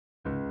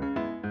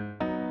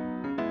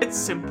It's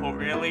simple,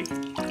 really.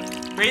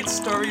 Great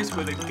stories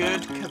with a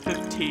good cup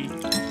of tea.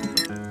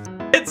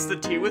 It's the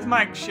Tea with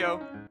Mike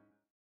show.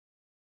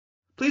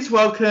 Please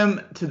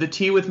welcome to the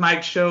Tea with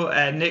Mike show,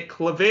 Nick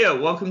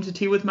Lavia. Welcome to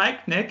Tea with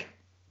Mike, Nick.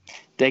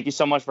 Thank you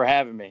so much for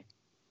having me.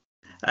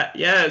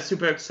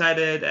 Super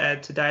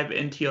excited to dive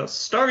into your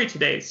story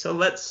today. So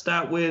let's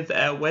start with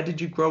where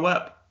did you grow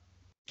up?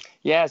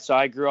 Yeah, so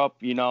I grew up,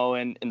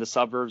 in the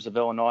suburbs of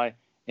Illinois,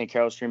 in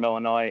Carroll Stream,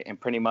 Illinois, and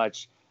pretty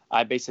much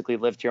I basically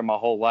lived here my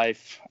whole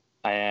life,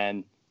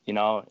 and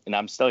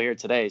I'm still here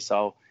today.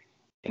 So,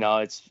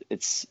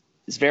 it's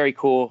very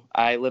cool.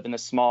 I live in a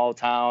small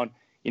town,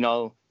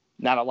 not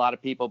a lot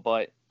of people,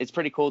 but it's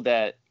pretty cool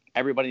that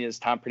everybody in this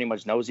town pretty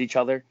much knows each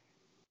other,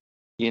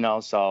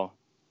 so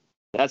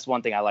that's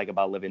one thing I like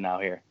about living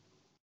out here.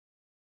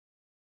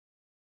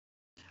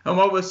 And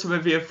what were some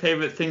of your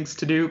favorite things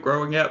to do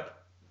growing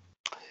up?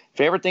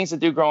 Favorite things to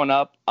do growing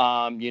up,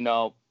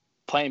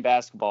 playing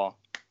basketball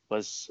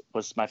was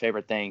my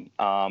favorite thing.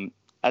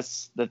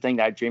 That's the thing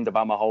that I dreamed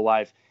about my whole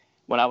life.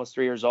 When I was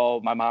 3 years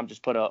old, my mom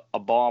just put a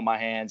ball in my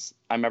hands.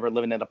 I remember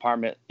living in an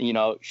apartment,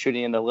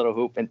 shooting in the little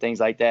hoop and things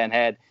like that, and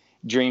had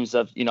dreams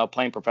of,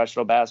 playing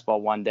professional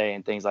basketball one day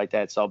and things like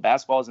that. So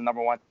basketball is the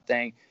number one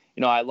thing.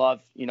 I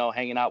love,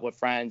 hanging out with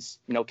friends,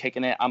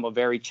 kicking it. I'm a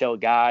very chill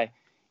guy,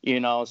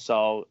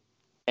 so,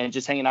 and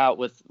just hanging out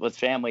with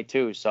family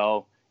too.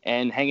 So,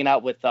 and hanging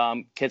out with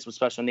kids with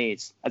special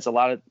needs. That's a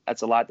lot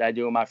that I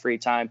do in my free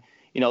time.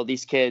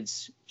 These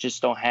kids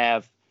just don't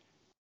have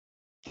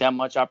that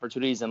much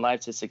opportunities in life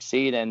to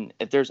succeed. And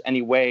if there's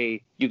any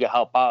way you can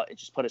help out and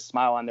just put a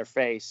smile on their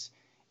face,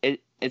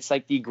 it's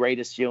like the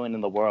greatest feeling in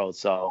the world.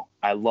 So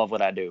I love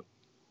what I do.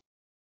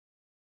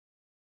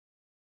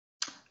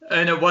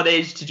 And at what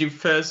age did you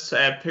first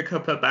pick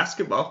up a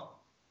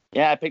basketball?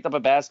 Yeah, I picked up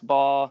a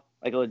basketball,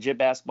 like a legit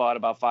basketball, at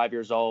about 5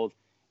 years old.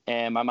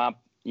 And my mom,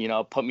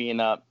 put me in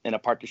a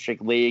Park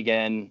District league.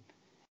 And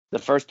the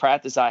first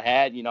practice I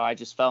had, I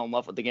just fell in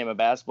love with the game of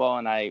basketball,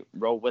 and I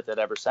rode with it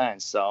ever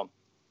since. So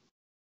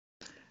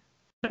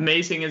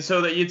amazing. And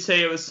so that you'd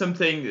say it was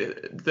something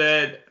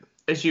that,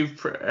 as you've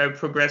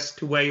progressed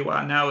to where you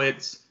are now,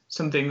 it's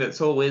something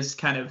that's always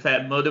kind of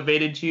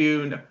motivated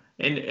you,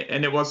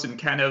 and it wasn't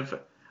kind of,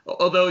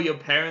 although your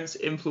parents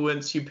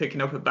influenced you picking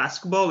up a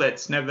basketball,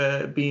 it's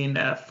never been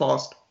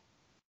forced.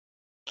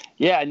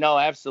 Yeah, no,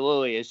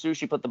 absolutely. As soon as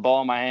she put the ball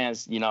in my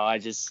hands, I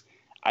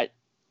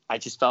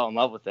just fell in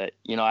love with it.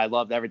 I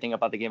loved everything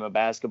about the game of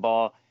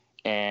basketball,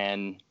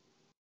 and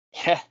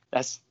yeah,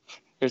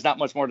 there's not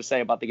much more to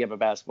say about the game of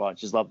basketball. I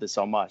just loved it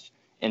so much,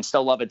 and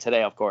still love it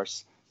today, of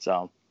course.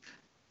 So,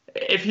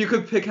 if you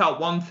could pick out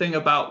one thing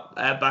about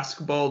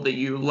basketball that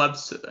you love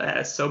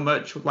so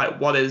much,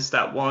 like what is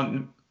that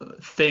one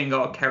thing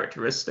or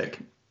characteristic?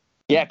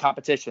 Yeah,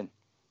 competition.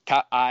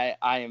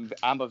 I'm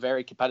a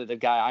very competitive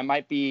guy. I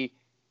might be.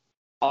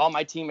 All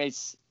my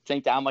teammates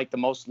think that I'm like the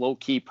most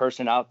low-key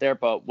person out there,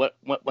 but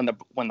when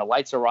the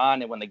lights are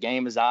on and when the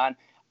game is on,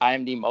 I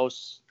am the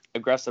most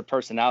aggressive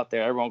person out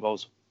there. Everyone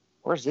goes,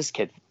 "Where's this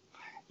kid?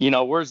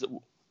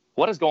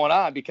 What is going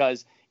on?"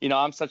 Because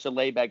I'm such a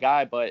laid-back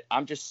guy, but I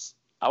was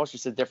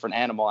just a different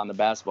animal on the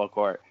basketball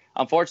court.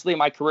 Unfortunately,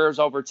 my career is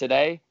over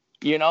today,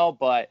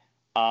 but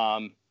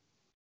now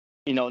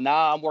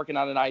I'm working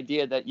on an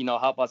idea that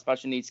help out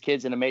special needs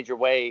kids in a major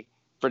way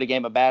for the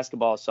game of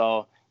basketball.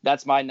 So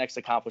that's my next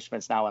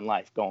accomplishments now in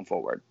life going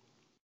forward.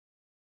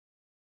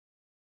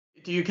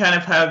 Do you kind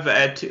of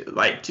have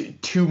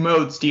two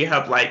modes? Do you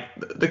have like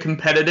the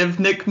competitive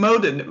Nick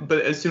mode,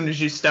 but as soon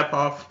as you step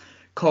off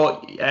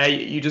court,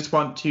 you just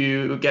want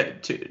to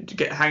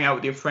get hang out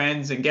with your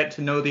friends and get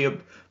to know the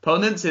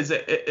opponents? Is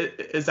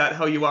that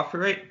how you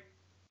operate?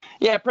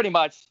 Yeah, pretty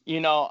much.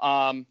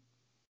 When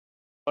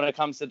it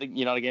comes to the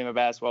the game of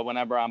basketball,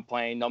 whenever I'm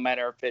playing, no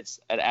matter if it's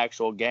an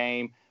actual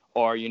game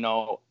or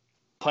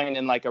playing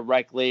in like a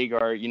rec league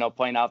or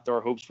playing outdoor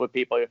hoops with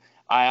people,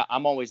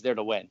 I'm always there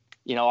to win.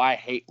 I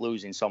hate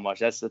losing so much.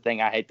 That's the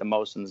thing I hate the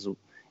most in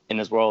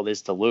this world,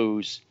 is to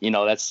lose.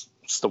 That's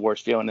the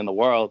worst feeling in the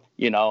world.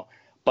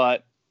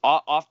 But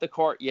off the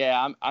court,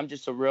 yeah, I'm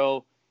just a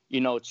real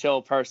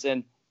chill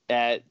person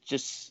that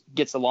just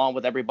gets along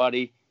with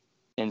everybody,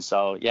 and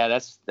so yeah,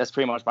 that's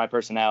pretty much my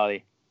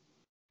personality.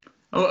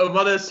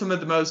 What are some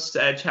of the most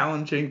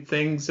challenging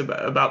things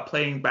about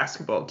playing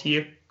basketball to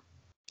you?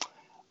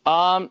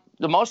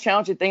 The most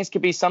challenging things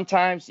could be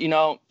sometimes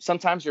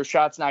your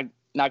shot's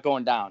not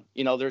going down.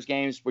 There's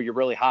games where you're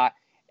really hot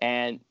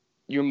and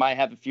you might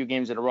have a few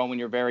games in a row when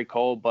you're very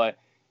cold, but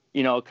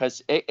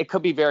because it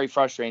could be very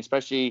frustrating,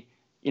 especially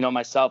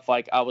myself.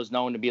 Like, I was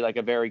known to be like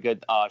a very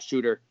good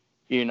shooter,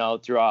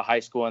 throughout high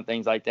school and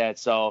things like that.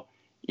 So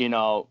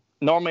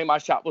normally my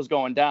shot was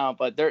going down,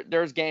 but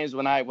there's games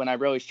when I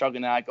really struggle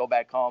and I go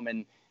back home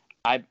and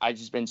I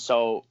just been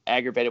so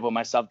aggravated with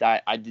myself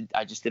that I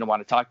just didn't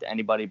want to talk to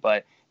anybody.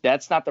 But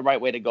that's not the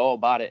right way to go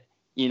about it.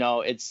 You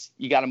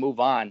got to move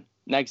on.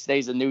 Next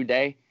day's a new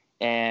day,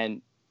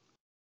 and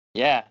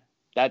yeah,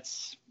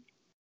 that's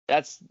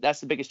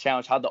the biggest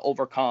challenge, how to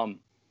overcome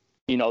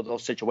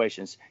those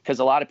situations, because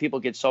a lot of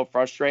people get so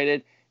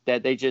frustrated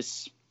that they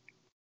just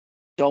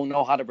don't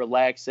know how to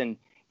relax and,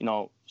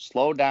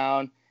 slow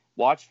down,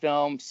 watch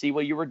film, see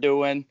what you were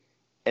doing,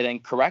 and then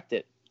correct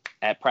it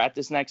at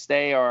practice next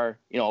day or,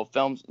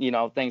 films,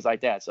 things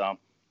like that. So.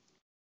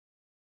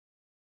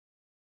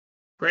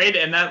 Great,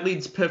 and that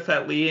leads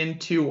perfectly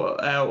into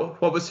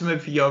what were some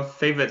of your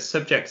favorite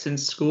subjects in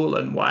school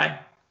and why?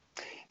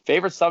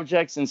 Favorite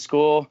subjects in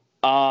school?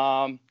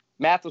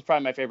 Math was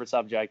probably my favorite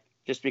subject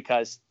just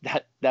because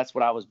that's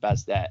what I was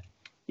best at.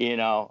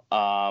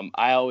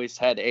 I always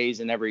had A's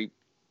in every,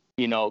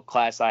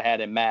 class I had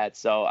in math.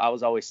 So I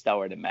was always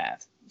stellar in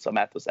math. So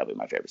math was definitely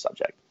my favorite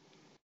subject.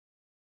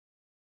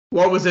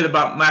 What was it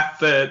about math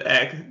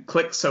that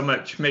clicked so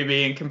much,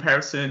 maybe in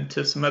comparison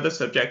to some other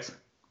subjects?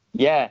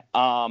 Yeah,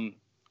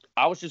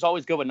 I was just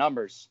always good with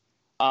numbers.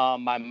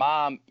 My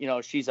mom,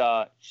 she's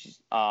a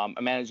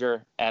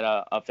manager at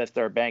a Fifth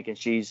Third bank, and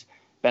she's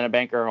been a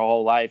banker her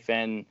whole life.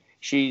 And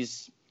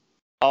she's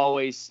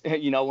always,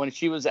 when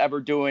she was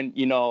ever doing,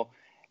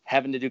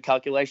 having to do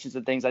calculations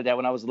and things like that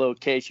when I was a little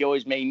kid, she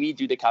always made me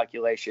do the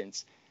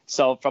calculations.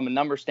 So from a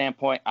number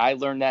standpoint, I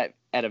learned that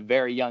at a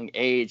very young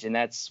age, and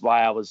that's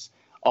why I was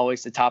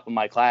always the top of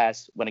my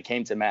class when it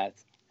came to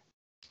math.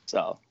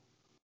 So.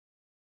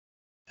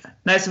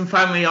 Nice. And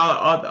finally,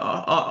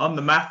 on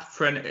the math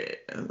front,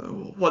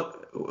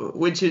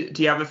 do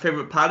you have a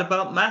favorite part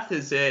about math?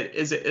 Is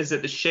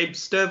it the shape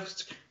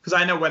stuff? Because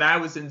I know when I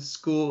was in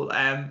school,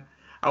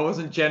 I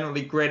wasn't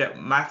generally great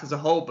at math as a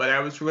whole, but I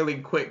was really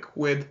quick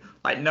with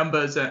like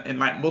numbers and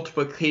like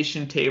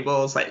multiplication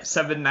tables, like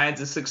 7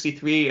 9s is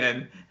 63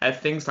 and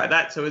things like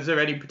that. So is there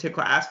any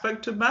particular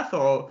aspect of math,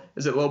 or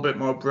is it a little bit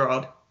more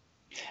broad?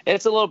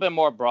 It's a little bit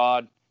more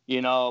broad.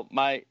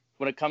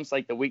 When it comes to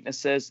like the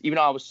weaknesses, even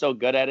though I was so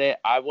good at it,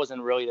 I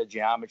wasn't really the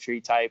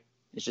geometry type.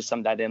 It's just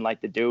something I didn't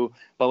like to do.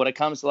 But when it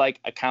comes to like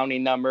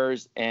accounting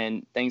numbers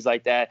and things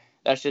like that,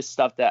 that's just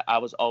stuff that I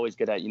was always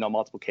good at,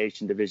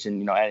 multiplication,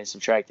 division, adding,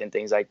 subtracting,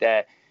 things like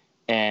that.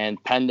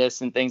 And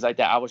PEMDAS and things like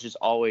that. I was just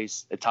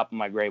always the top of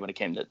my grade when it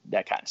came to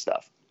that kind of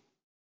stuff.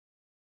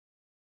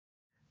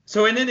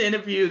 So in an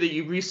interview that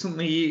you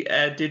recently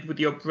did with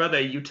your brother,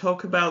 you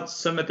talk about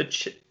some of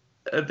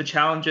the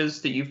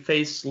challenges that you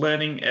face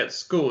learning at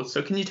school.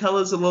 So can you tell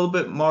us a little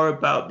bit more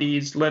about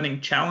these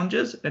learning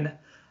challenges and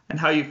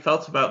how you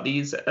felt about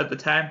these at the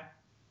time?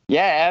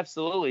 Yeah,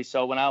 absolutely.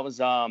 So when I was,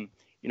 a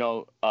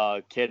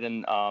kid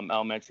in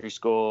elementary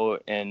school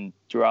and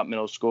throughout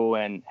middle school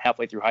and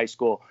halfway through high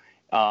school,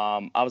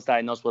 I was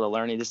diagnosed with a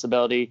learning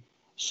disability.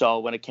 So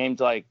when it came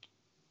to like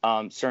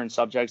certain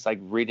subjects like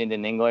reading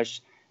and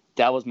English,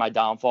 that was my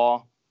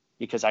downfall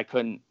because I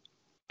couldn't.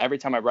 Every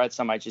time I read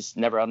something, I just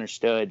never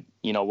understood,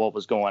 what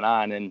was going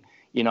on. And,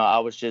 I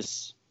was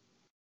just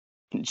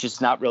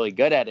not really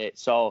good at it.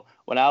 So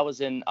when I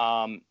was in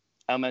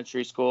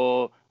elementary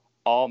school,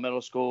 all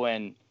middle school,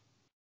 and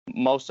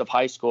most of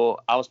high school,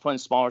 I was put in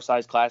smaller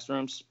size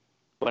classrooms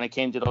when it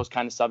came to those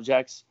kind of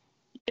subjects.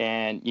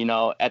 And,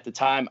 at the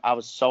time, I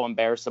was so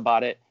embarrassed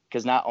about it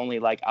because not only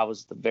like I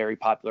was the very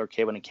popular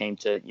kid when it came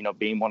to,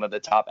 being one of the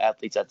top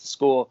athletes at the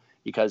school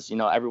because,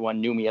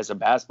 everyone knew me as a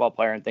basketball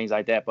player and things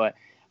like that. But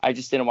I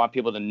just didn't want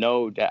people to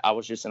know that I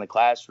was just in a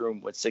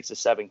classroom with 6 or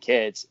 7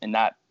 kids and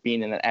not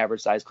being in an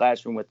average size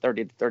classroom with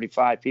 30 to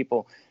 35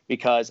 people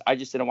because I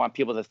just didn't want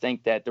people to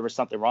think that there was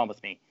something wrong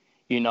with me,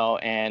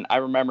 And I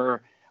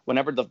remember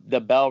whenever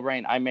the bell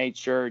rang, I made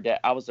sure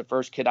that I was the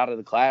first kid out of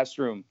the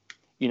classroom,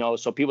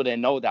 so people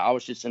didn't know that I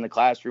was just in the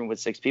classroom with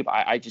 6 people.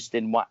 I just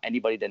didn't want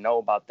anybody to know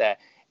about that.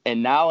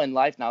 And now in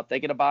life, now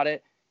thinking about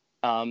it,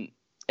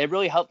 it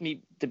really helped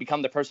me to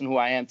become the person who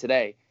I am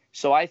today.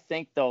 So I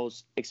think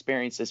those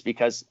experiences,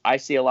 because I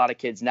see a lot of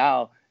kids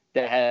now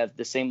that have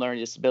the same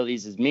learning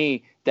disabilities as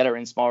me that are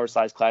in smaller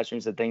size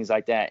classrooms and things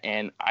like that.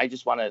 And I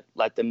just want to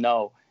let them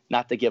know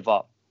not to give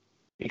up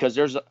because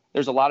there's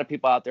a lot of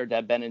people out there that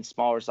have been in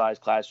smaller size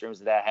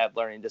classrooms that have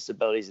learning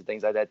disabilities and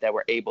things like that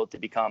were able to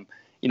become,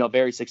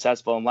 very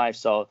successful in life.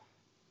 So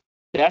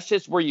that's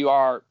just where you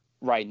are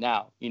right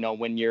now.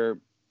 When you're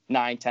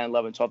 9, 10,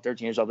 11, 12,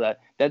 13 years old, that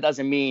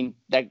doesn't mean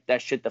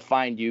that should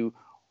define you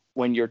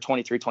when you're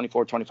 23,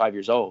 24, 25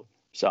 years old.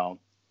 So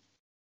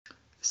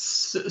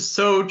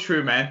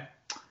true, man.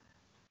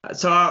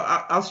 So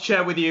I'll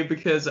share with you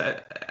because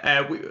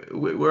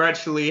we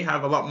actually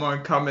have a lot more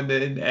in common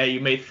than you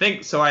may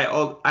think. So I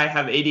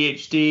have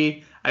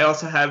ADHD. I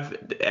also have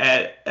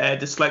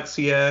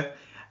dyslexia,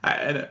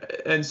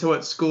 and so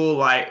at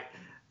school I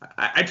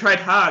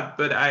tried hard,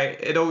 but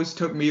it always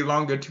took me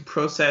longer to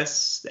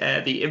process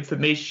the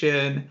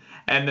information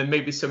and then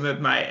maybe some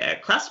of my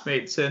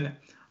classmates. And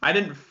I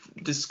didn't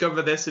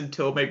discover this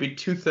until maybe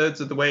 2/3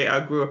 of the way. I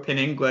grew up in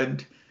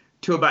England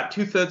to about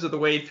 2/3 of the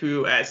way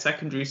through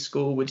secondary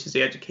school, which is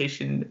the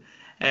education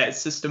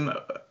system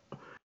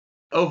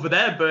over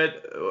there.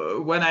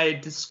 But when I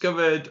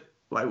discovered,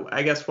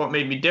 I guess what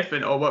made me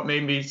different or what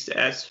made me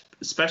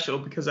special,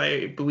 because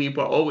I believe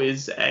we're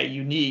always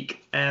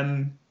unique.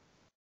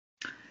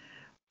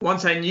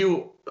 Once I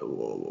knew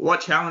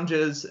what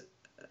challenges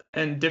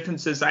and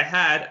differences I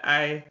had,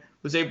 I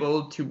was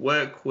able to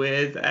work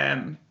with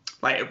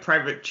like a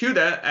private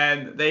tutor,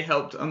 and they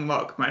helped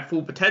unlock my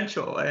full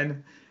potential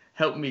and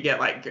helped me get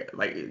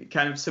like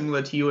kind of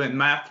similar to you in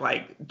math,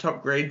 like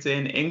top grades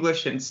in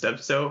English and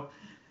stuff. So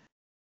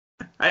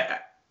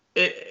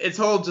it's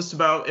all just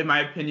about, in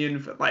my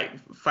opinion, like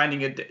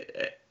finding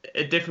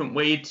a different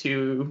way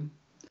to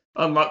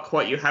unlock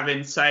what you have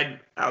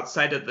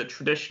outside of the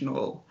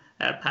traditional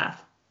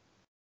path.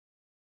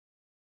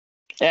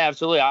 Yeah,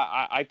 absolutely.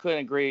 I couldn't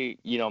agree,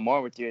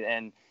 more with you.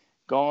 And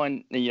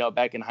going,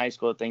 back in high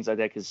school, things like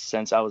that, because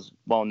since I was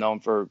well known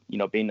for,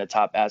 being the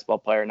top basketball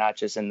player, not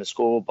just in the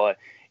school, but,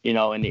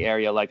 in the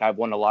area, like I've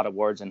won a lot of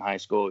awards in high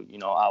school.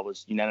 I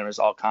was unanimous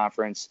all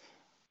conference.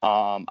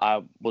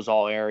 I was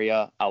all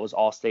area. I was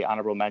all state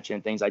honorable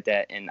mention, things like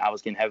that. And I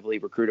was getting heavily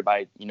recruited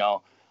by,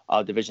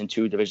 Division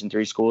II, Division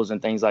III schools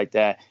and things like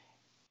that.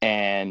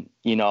 And,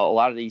 a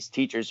lot of these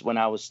teachers, when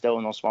I was still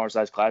in those smaller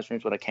size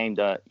classrooms, when I came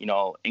to,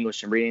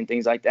 English and reading,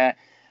 things like that,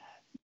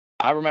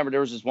 I remember there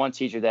was this one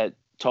teacher that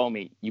told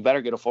me, you better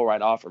get a full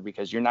ride offer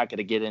because you're not going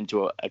to get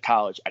into a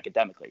college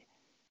academically,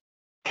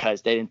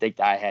 because they didn't think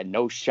that I had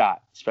no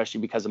shot,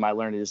 especially because of my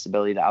learning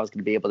disability, that I was going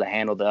to be able to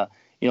handle the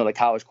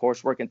college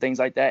coursework and things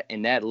like that.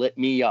 And that lit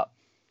me up,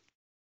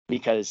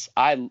 because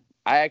I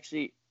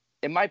actually,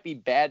 it might be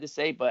bad to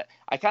say, but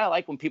I kind of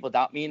like when people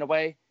doubt me in a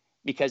way,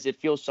 because it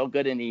feels so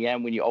good in the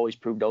end when you always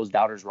prove those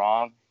doubters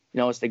wrong.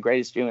 It's the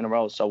greatest feeling in the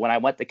world. So when I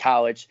went to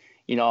college,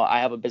 I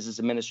have a business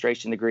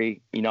administration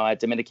degree, at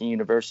Dominican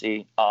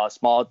University, a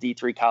small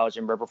D3 college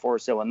in River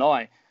Forest,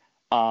 Illinois.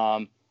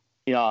 They're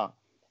a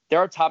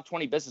top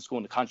 20 business school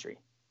in the country.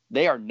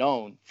 They are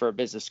known for a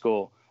business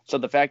school. So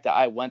the fact that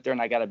I went there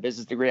and I got a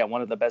business degree at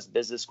one of the best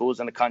business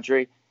schools in the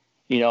country,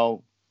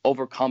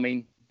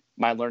 overcoming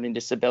my learning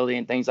disability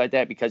and things like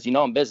that, because,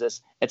 in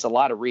business, it's a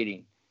lot of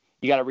reading.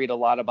 You got to read a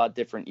lot about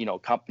different,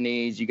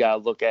 companies. You got to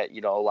look at,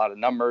 a lot of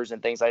numbers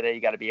and things like that. You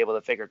got to be able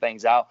to figure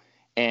things out.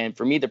 And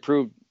for me to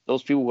prove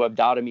those people who have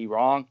doubted me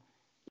wrong,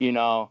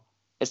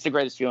 it's the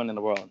greatest feeling in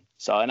the world.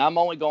 So, and I'm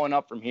only going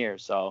up from here.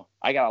 So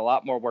I got a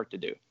lot more work to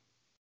do.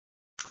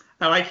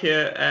 I like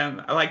your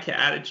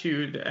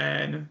attitude,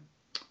 and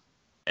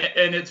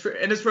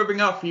it's rubbing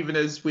off even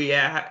as we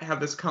have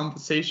this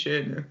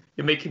conversation.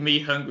 You're making me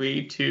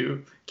hungry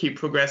to keep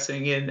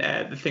progressing in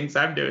the things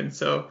I'm doing.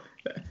 So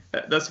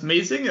that's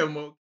amazing, and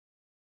we're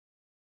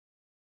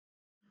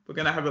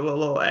gonna have a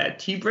little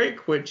tea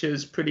break, which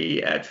is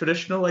pretty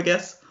traditional, I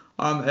guess,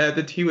 on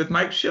the Tea with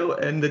Mike show.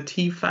 And the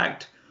tea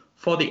fact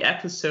for the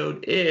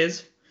episode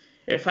is: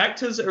 if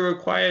actors are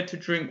required to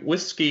drink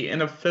whiskey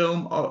in a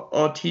film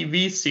or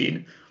TV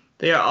scene,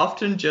 they are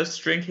often just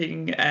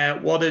drinking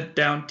watered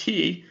down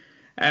tea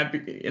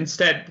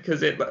instead,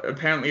 because it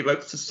apparently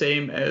looks the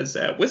same as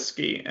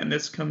whiskey. And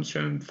this comes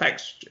from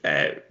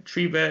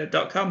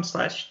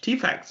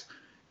factretriever.com/teafacts.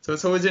 So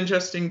it's always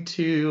interesting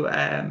to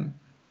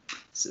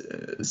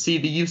see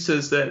the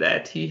uses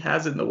that tea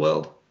has in the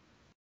world.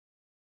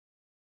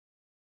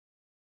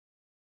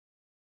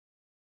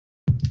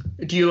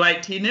 Do you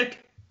like tea, Nick?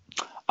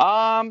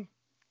 At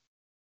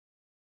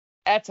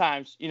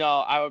times,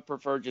 I would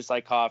prefer just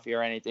like coffee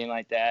or anything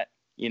like that,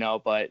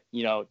 but,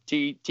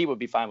 tea would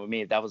be fine with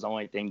me if that was the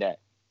only thing that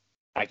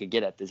I could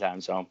get at the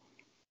time. So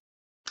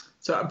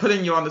I'm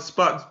putting you on the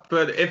spot,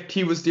 but if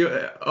tea was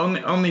the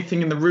only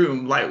thing in the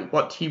room, like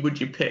what tea would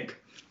you pick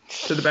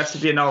to the best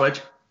of your knowledge?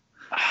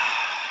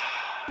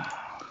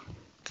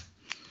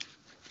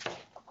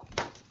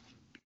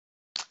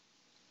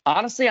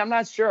 Honestly, I'm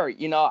not sure.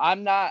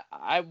 I'm not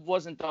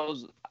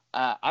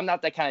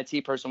that kind of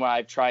tea person where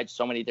I've tried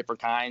so many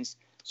different kinds.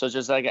 So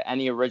just like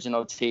any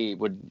original tea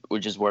would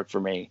just work for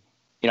me.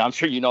 I'm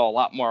sure you know a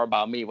lot more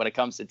about me when it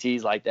comes to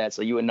teas like that.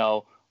 So you would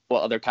know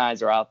what other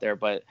kinds are out there,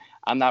 but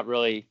I'm not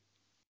really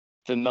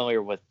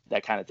familiar with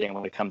that kind of thing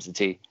when it comes to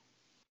tea.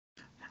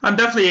 I'm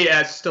definitely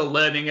still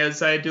learning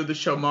as I do the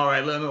show more. I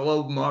learn a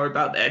little more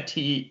about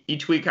tea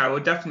each week. I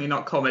would definitely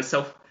not call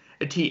myself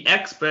a tea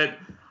expert.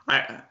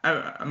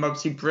 I'm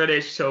obviously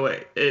British, so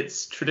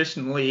it's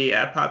traditionally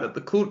part of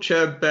the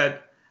culture,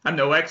 but I'm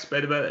no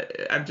expert.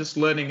 But I'm just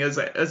learning as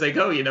I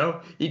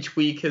go. Each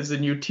week is a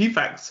new tea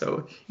fact,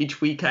 so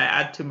each week I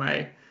add to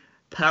my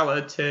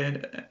palette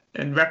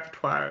and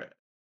repertoire.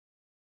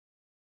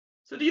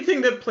 So, do you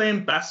think that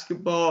playing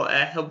basketball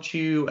helped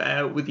you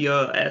with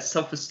your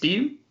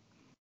self-esteem?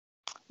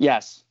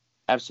 Yes,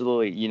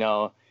 absolutely.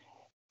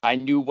 I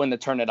knew when to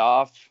turn it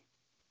on,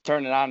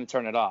 and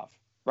turn it off.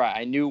 Right.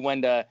 I knew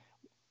when I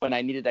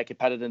needed that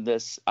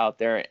competitiveness out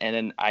there, and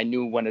then I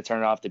knew when to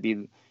turn it off to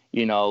be,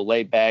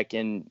 laid back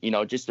and,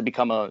 just to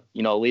become a,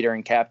 leader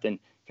and captain.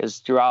 Because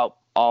throughout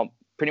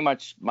pretty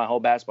much my whole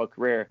basketball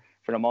career,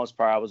 for the most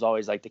part, I was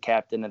always like the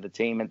captain of the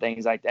team and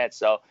things like that.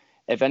 So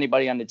if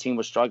anybody on the team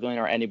was struggling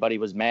or anybody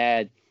was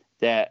mad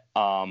that,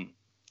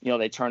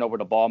 they turned over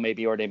the ball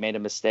maybe, or they made a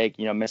mistake,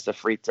 missed a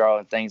free throw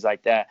and things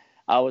like that,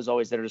 I was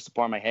always there to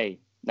support them. Like, hey,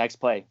 next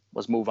play,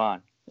 let's move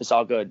on. It's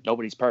all good.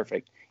 Nobody's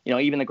perfect.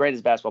 Even the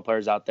greatest basketball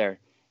players out there,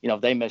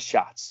 they miss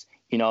shots,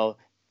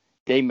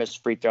 they miss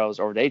free throws,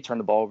 or they turn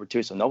the ball over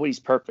too. So nobody's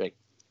perfect,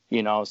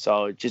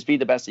 so just be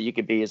the best that you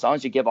could be. As long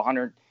as you give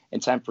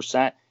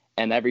 110%,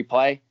 and every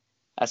play,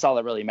 that's all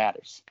that really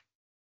matters.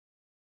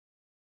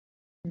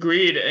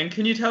 Agreed. And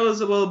can you tell us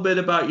a little bit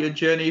about your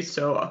journey?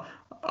 So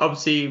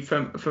obviously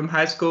from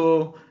high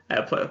school,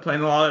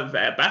 playing a lot of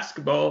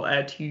basketball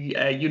to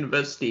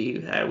university,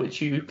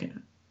 which you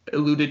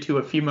alluded to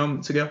a few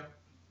moments ago.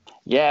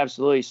 Yeah,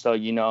 absolutely. So,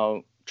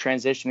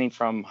 transitioning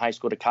from high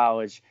school to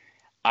college,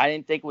 I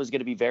didn't think it was going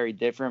to be very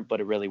different, but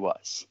it really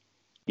was,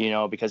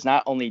 because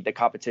not only the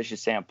competition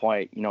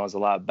standpoint, is a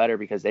lot better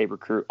because they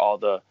recruit all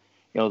the,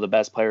 the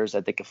best players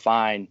that they could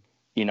find.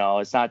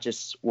 It's not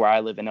just where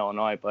I live in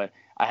Illinois, but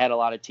I had a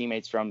lot of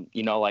teammates from,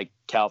 like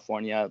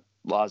California,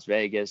 Las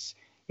Vegas,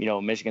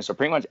 Michigan. So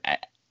pretty much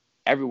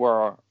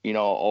everywhere,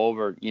 all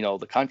over,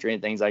 the country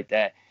and things like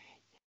that.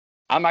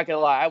 I'm not going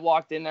to lie. I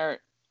walked in there.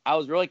 I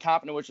was really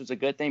confident, which was a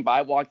good thing, but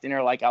I walked in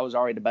there like I was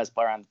already the best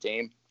player on the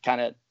team kind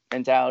of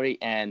mentality.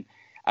 And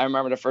I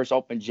remember the first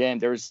open gym,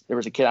 there was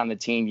a kid on the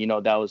team,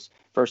 that was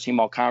first team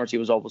all conference. He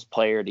was almost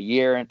player of the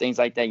year and things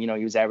like that. He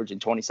was averaging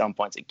 20-some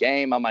points a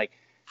game. I'm like,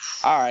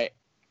 all right,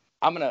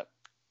 I'm going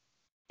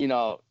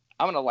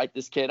to light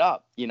this kid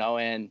up,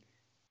 and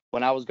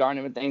when I was guarding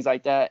him and things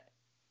like that,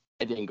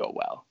 it didn't go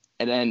well.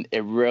 And then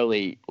it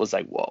really was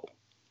like, whoa,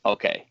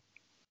 okay,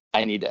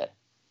 I need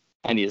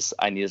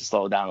to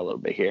slow down a little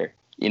bit here.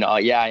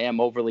 I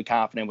am overly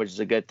confident, which is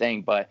a good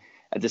thing. But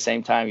at the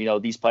same time,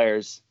 these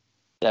players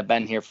that have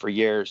been here for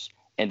years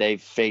and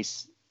they've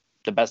faced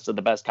the best of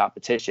the best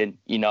competition,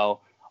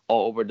 all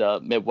over the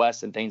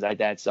Midwest and things like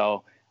that.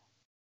 So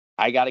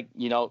I got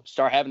to,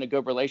 start having a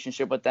good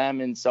relationship with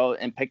them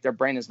and pick their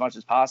brain as much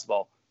as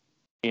possible,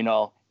 and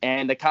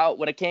when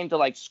it came to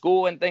like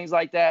school and things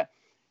like that,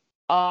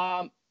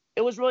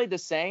 it was really the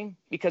same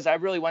because I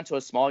really went to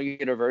a small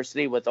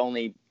university with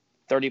only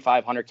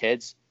 3,500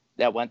 kids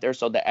that went there.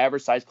 So the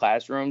average size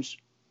classrooms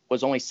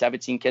was only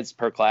 17 kids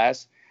per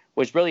class,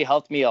 which really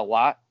helped me a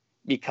lot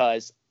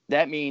because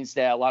that means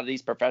that a lot of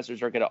these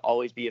professors are going to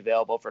always be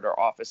available for their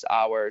office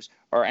hours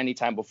or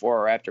anytime before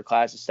or after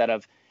class instead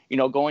of,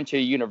 going to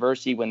a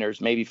university when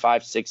there's maybe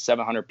 500, 600,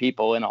 700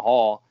 people in a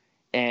hall.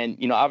 And,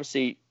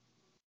 obviously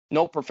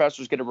no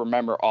professor is going to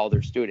remember all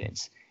their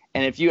students.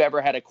 And if you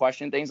ever had a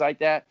question, things like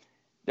that,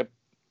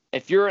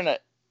 if you're in a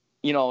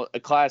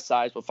class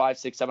size with 500,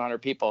 600, 700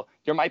 people,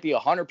 there might be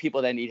 100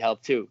 people that need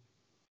help too.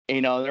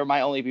 There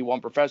might only be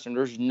one professor, and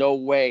there's no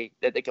way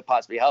that they could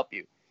possibly help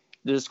you.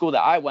 The school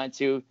that I went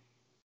to,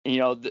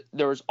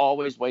 there was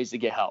always ways to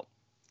get help.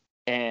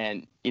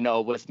 And,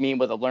 with me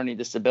with a learning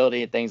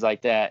disability and things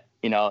like that,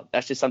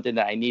 that's just something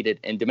that I needed.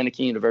 And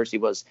Dominican University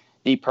was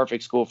the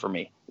perfect school for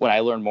me when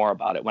I learned more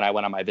about it when I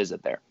went on my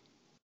visit there.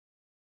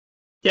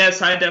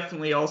 Yes, I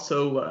definitely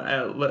also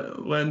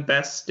learned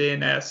best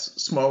in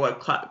smaller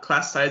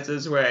class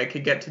sizes where I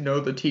could get to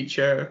know the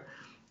teacher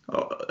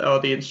or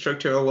the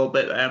instructor a little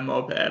bit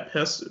more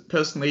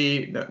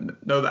personally,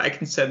 know that I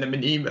can send them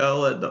an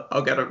email and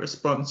I'll get a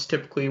response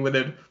typically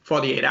within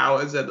 48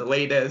 hours at the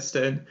latest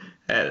and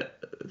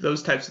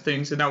those types of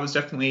things. And that was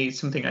definitely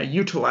something I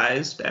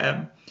utilized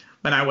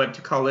when I went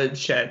to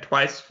college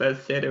twice for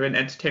theater and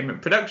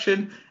entertainment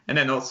production, and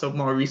then also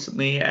more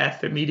recently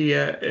for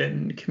media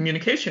and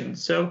communication.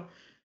 So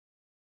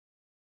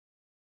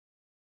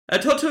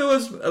talk to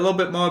us a little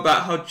bit more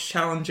about how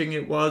challenging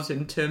it was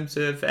in terms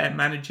of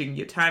managing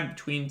your time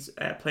between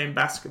playing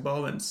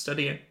basketball and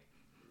studying.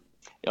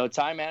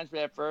 Time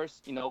management at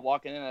first,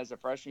 walking in as a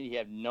freshman, you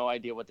have no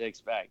idea what to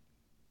expect,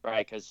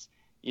 right? Because,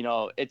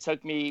 it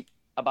took me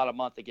about a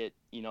month to get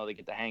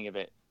the hang of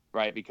it,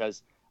 right?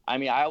 Because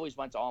I always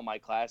went to all my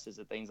classes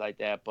and things like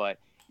that, but,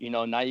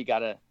 now you got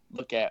to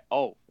look at,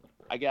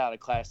 I got out of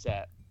class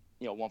at,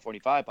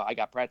 1:45, but I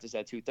got practice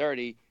at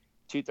 2:30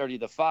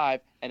 to 5,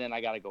 and then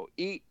I got to go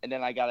eat, and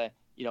then I got to,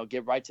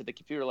 get right to the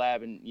computer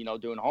lab and,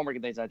 doing homework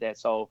and things like that.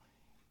 So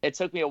it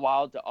took me a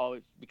while to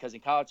always, because in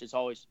college, it's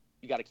always,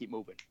 you got to keep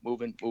moving.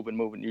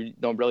 You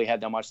don't really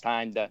have that much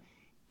time to,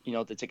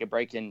 to take a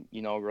break and,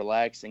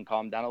 relax and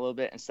calm down a little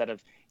bit instead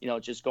of,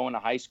 just going to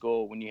high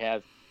school when you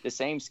have the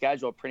same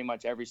schedule pretty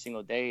much every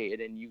single day. And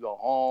then you go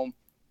home,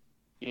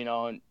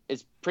 and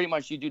it's pretty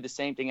much you do the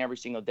same thing every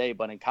single day.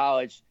 But in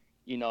college,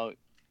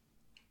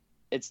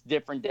 it's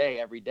different day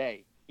every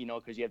day,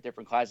 because you have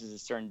different classes at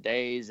certain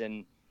days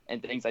and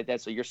things like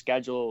that. So your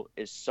schedule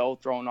is so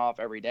thrown off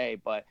every day.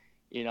 But,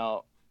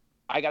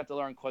 I got to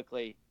learn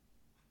quickly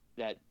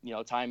that,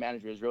 time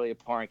management is really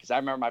important. Because I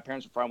remember my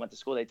parents, before I went to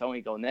school, they told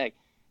me, Nick,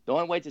 the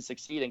only way to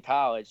succeed in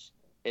college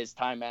is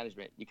time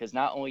management. Because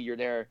not only you're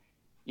there,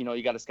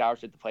 you got a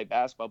scholarship to play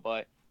basketball,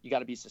 but you got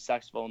to be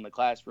successful in the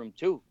classroom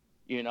too,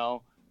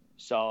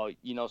 So,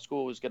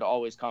 school is going to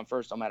always come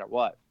first no matter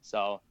what.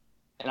 So,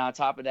 and on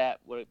top of that,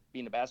 with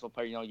being a basketball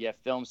player, you have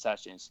film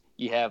sessions,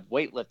 you have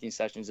weightlifting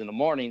sessions in the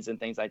mornings and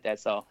things like that.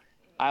 So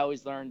I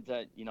always learned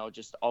to,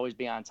 just always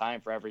be on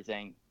time for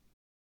everything.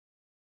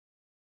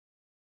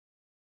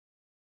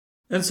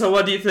 And so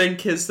what do you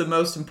think is the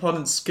most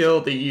important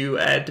skill that you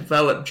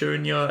developed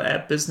during your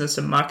business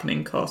and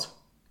marketing course?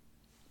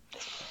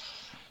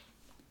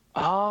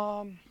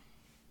 To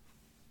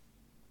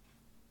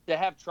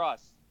have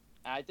trust.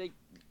 And I think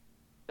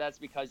that's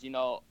because,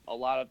 a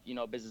lot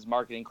of, business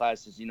marketing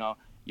classes,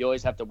 you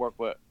always have to work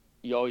with,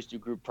 you always do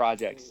group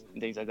projects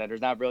and things like that.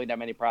 There's not really that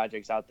many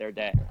projects out there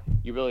that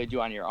you really do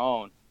on your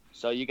own.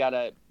 So you got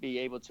to be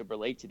able to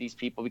relate to these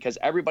people because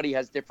everybody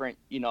has different,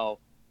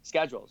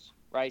 schedules,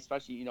 right?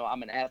 Especially,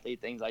 I'm an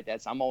athlete, things like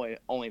that. So I'm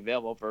only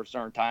available for a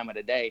certain time of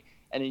the day.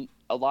 And then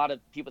a lot of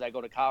people that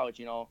go to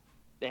college,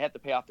 they have to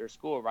pay off their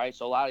school, right?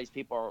 So a lot of these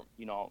people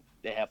are,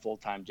 they have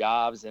full-time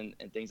jobs and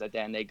things like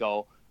that. And they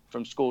go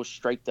from school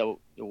straight to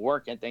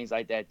work and things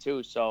like that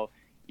too. So,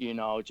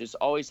 just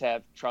always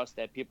have trust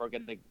that people are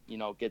going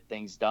to, get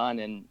things done.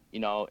 And,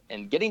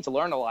 and getting to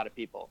learn a lot of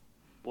people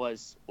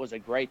was a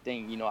great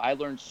thing. I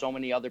learned so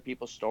many other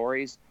people's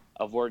stories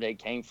of where they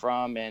came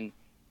from and,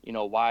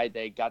 why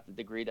they got the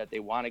degree that they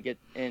want to get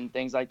and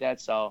things like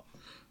that. So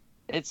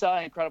it's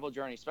an incredible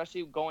journey,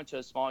 especially going to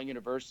a small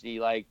university.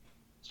 Like,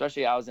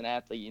 especially I was an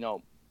athlete,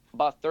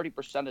 about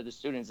 30% of the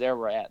students there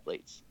were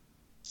athletes.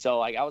 So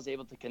like I was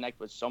able to connect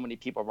with so many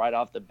people right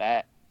off the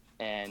bat.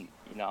 And,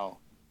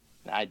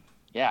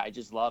 I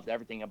just loved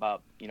everything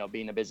about,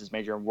 being a business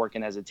major and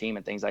working as a team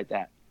and things like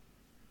that.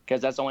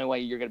 Because that's the only way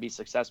you're going to be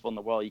successful in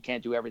the world. You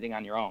can't do everything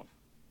on your own.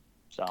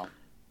 So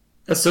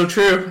that's so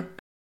true.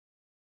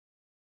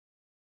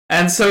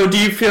 And so do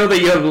you feel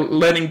that your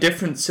learning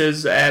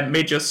differences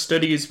made your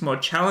studies more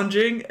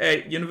challenging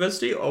at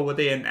university, or were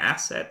they an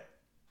asset?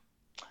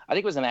 I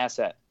think it was an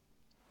asset,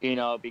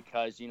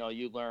 because,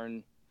 you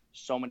learn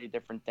so many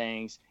different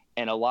things.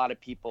 And a lot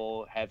of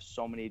people have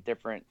so many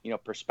different,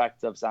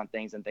 perspectives on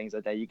things and things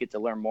like that. You get to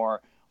learn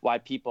more why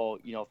people,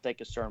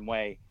 think a certain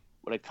way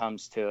when it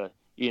comes to,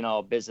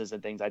 business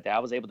and things like that. I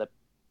was able to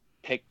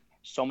pick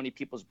so many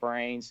people's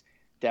brains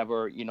that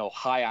were,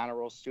 high honor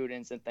roll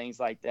students and things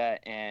like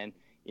that. And,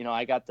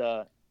 I got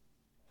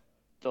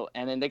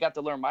and then they got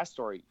to learn my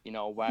story,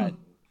 when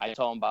I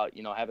told them about,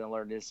 having a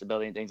learning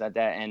disability and things like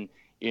that. And,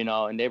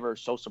 and they were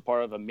so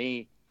supportive of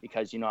me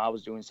because, I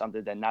was doing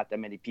something that not that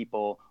many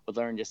people with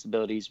learning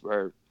disabilities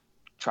were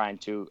trying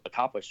to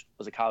accomplish,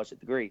 was a college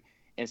degree.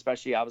 And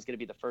especially I was going to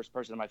be the first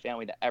person in my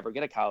family to ever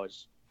get a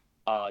college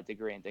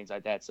degree and things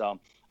like that. So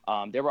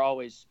they were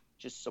always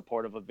just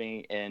supportive of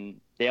me.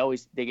 And they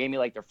gave me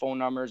like their phone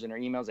numbers and their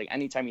emails. Like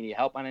anytime you need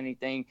help on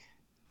anything,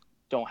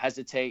 don't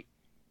hesitate,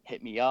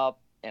 hit me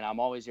up. And I'm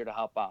always here to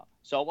help out.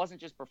 So it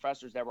wasn't just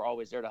professors that were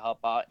always there to help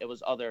out. It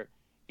was other,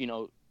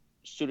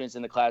 students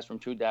in the classroom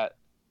too that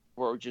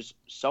were just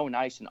so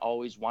nice and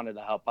always wanted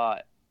to help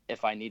out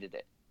if I needed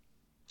it.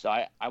 So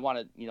I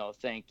want to,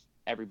 thank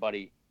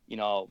everybody,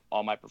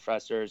 all my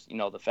professors,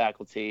 the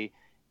faculty,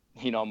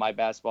 my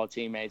basketball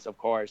teammates, of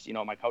course,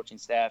 my coaching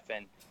staff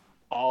and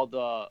all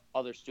the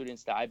other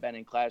students that I've been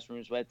in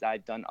classrooms with, that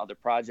I've done other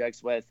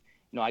projects with.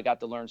 I got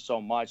to learn so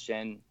much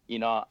and,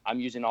 I'm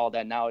using all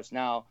that knowledge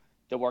now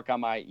to work on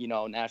my,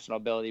 National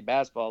Ability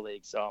Basketball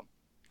League. So.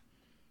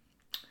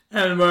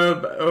 And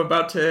we're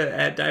about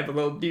to dive a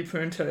little deeper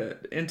into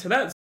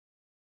that.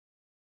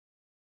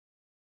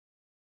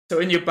 So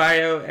in your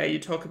bio, you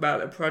talk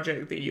about a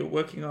project that you're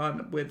working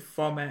on with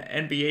former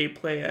NBA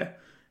player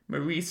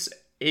Maurice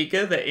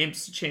Ager that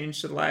aims to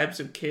change the lives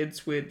of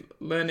kids with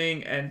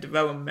learning and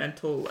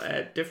developmental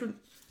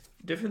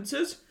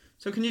differences.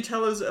 So can you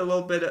tell us a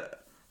little bit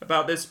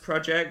about this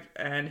project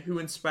and who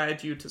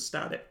inspired you to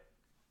start it?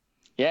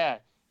 Yeah.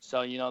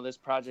 So, this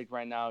project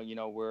right now,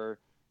 we're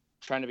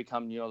trying to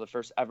become, the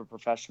first ever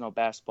professional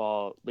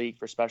basketball league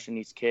for special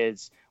needs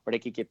kids where they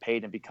could get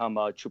paid and become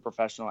a true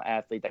professional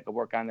athlete that could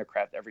work on their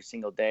craft every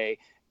single day.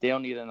 They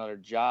don't need another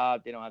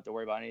job. They don't have to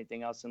worry about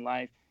anything else in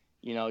life.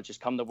 Just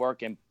come to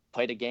work and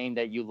play the game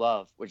that you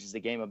love, which is the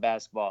game of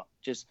basketball.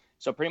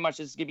 So pretty much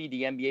this is going to be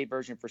the NBA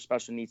version for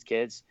special needs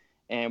kids.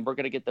 And we're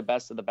going to get the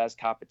best of the best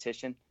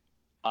competition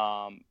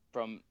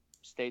from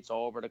states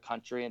all over the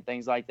country and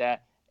things like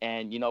that.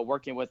 And,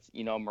 working with,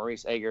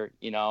 Maurice Ager,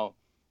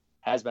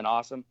 has been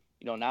awesome.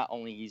 Not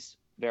only he's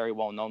very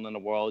well known in the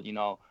world,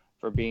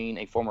 for being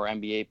a former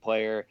NBA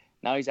player.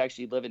 Now he's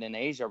actually living in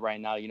Asia right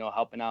now,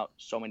 helping out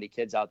so many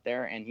kids out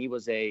there. And he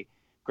was a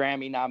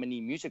Grammy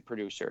nominee music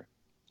producer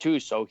too.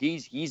 So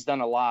he's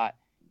done a lot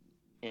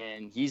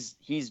and he's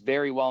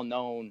very well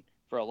known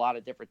for a lot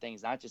of different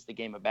things, not just the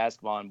game of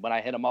basketball. And when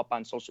I hit him up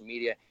on social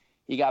media,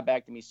 he got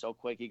back to me so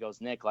quick. He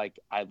goes, Nick, like,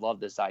 I love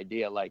this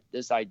idea. Like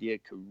this idea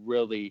could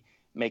really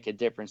make a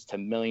difference to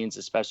millions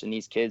of special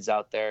needs kids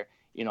out there.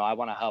 I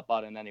want to help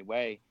out in any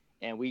way.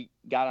 And we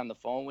got on the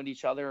phone with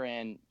each other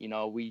and,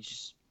 we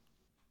just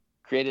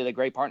created a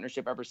great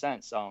partnership ever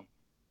since. So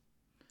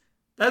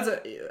that's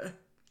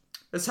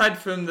aside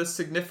from the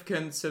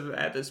significance of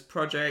this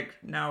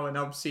project now and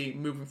obviously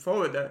moving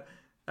forward,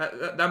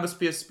 that must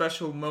be a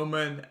special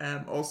moment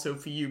also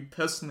for you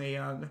personally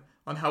on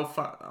how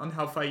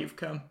far you've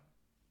come.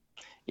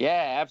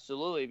 Yeah,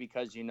 absolutely.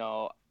 Because,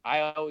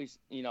 I always,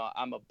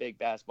 I'm a big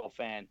basketball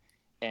fan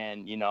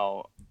and,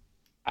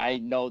 I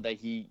know that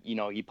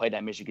he played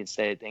at Michigan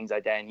State, things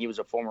like that. And he was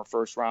a former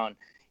first round,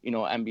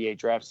 NBA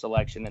draft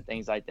selection and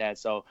things like that.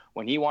 So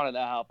when he wanted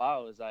to help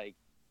out, it was like,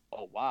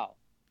 oh, wow.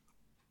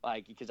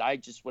 Like, because I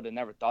just would have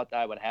never thought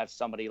that I would have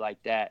somebody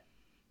like that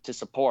to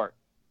support.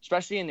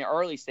 especially in the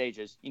early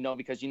stages,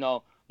 because,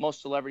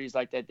 most celebrities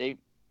like that,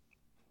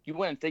 you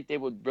wouldn't think they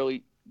would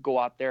really go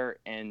out there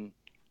and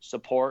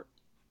support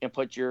and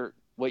put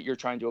what you're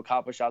trying to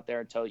accomplish out there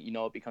until,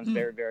 it becomes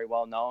very, very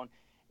well known.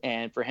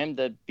 And for him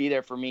to be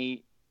there for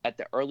me at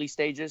the early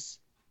stages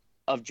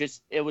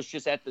it was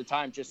just at the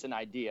time, just an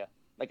idea.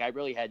 Like I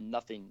really had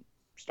nothing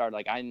started.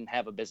 Like I didn't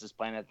have a business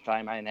plan at the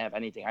time. I didn't have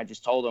anything. I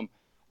just told him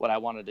what I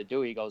wanted to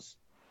do. He goes,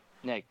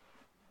 Nick,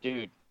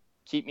 dude,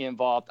 keep me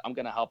involved. I'm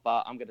going to help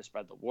out. I'm going to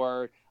spread the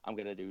word. I'm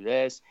going to do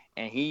this.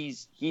 And he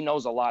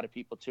knows a lot of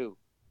people too.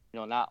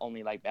 Not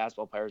only like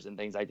basketball players and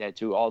things like that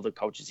too, all the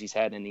coaches he's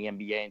had in the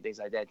NBA and things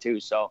like that too.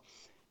 So,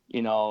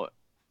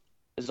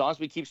 as long as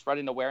we keep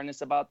spreading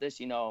awareness about this,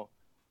 he's going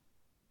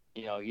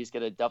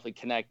to definitely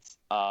connect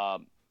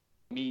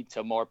me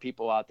to more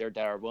people out there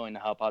that are willing to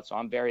help out. So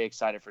I'm very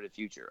excited for the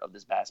future of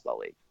this basketball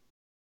league.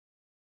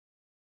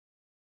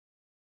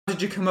 How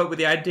did you come up with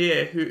the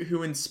idea?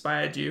 Who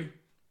inspired you?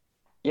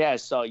 Yeah,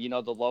 so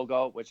the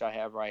logo, which I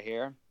have right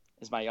here,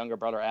 is my younger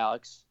brother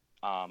Alex,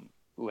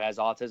 who has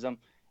autism,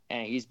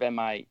 and he's been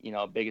my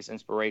biggest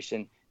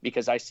inspiration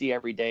because I see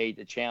every day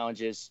the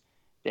challenges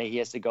that he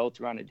has to go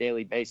through on a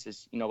daily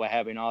basis, with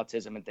having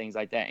autism and things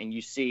like that. And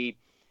you see,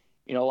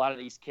 a lot of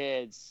these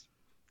kids,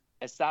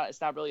 it's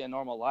not really a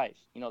normal life.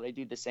 They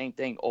do the same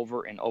thing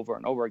over and over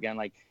and over again.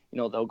 Like,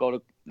 they'll go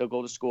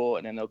to school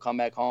and then they'll come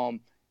back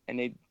home and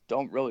they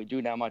don't really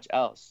do that much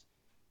else,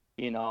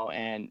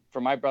 and for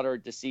my brother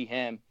to see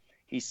him,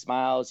 he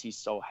smiles, he's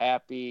so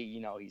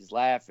happy, he's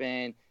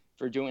laughing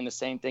for doing the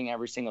same thing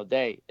every single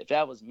day. If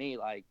that was me,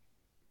 like,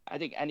 I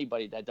think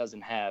anybody that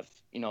doesn't have,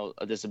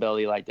 a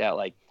disability like that,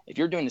 like if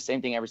you're doing the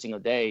same thing every single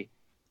day,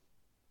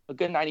 a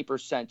good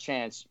 90%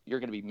 chance you're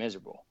going to be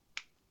miserable.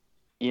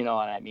 You know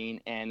what I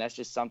mean? And that's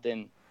just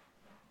something,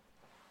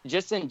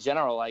 just in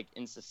general, like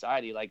in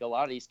society, like a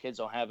lot of these kids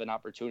don't have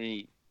enough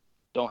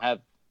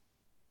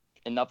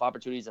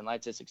opportunities in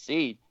life to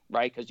succeed,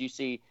 right? Because you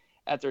see,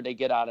 after they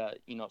get out of,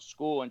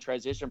 school and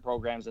transition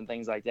programs and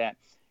things like that,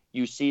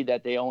 you see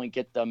that they only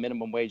get the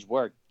minimum wage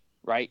work,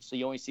 right? So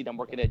you only see them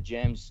working at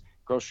gyms,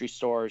 grocery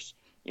stores,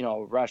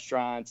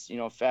 restaurants,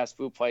 fast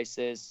food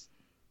places,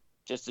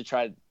 just to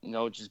try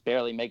to, just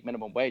barely make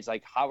minimum wage.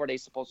 Like, how are they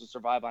supposed to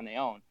survive on their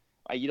own?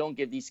 Right? You don't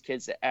give these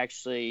kids to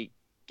actually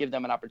give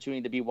them an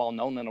opportunity to be well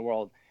known in the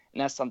world.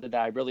 And that's something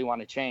that I really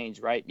want to change,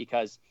 right?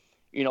 Because,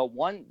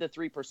 1 to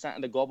 3%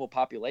 of the global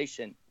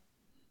population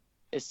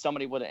is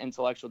somebody with an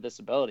intellectual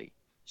disability.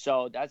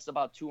 So that's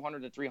about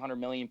 200 to 300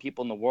 million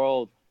people in the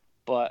world.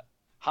 But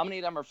how many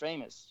of them are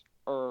famous?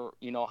 Or,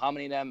 how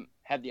many of them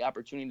have the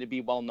opportunity to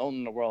be well known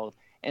in the world?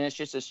 And it's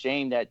just a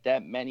shame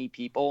that many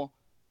people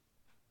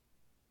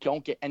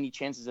don't get any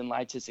chances in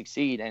life to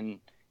succeed. And,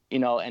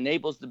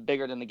 Enable's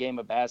bigger than the game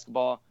of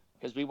basketball,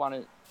 because we want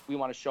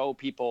to show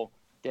people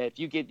that if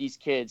you give these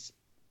kids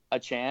a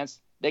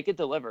chance, they can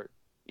deliver.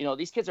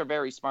 These kids are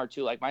very smart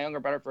too. Like my younger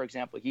brother, for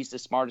example, he's the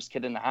smartest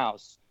kid in the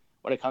house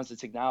when it comes to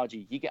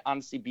technology. He can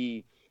honestly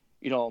be,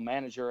 a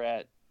manager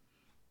at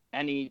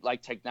any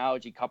like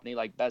technology company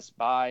like Best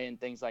Buy and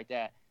things like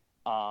that.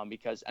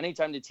 Because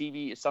anytime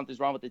if something's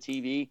wrong with the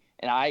TV,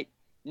 and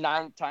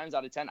 9 times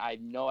out of 10, I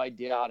have no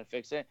idea how to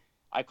fix it,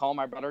 I call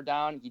my brother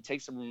down, he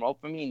takes the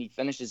remote from me, and he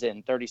finishes it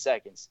in 30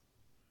 seconds.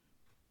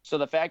 So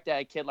the fact that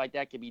a kid like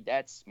that can be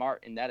that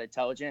smart and that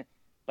intelligent,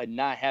 but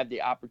not have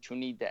the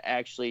opportunity to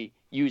actually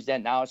use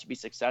that knowledge to be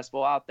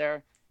successful out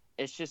there,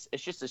 it's just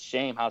a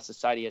shame how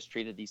society has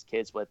treated these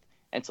kids with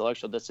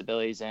intellectual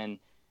disabilities. And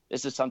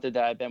this is something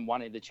that I've been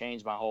wanting to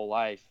change my whole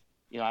life.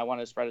 I want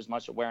to spread as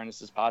much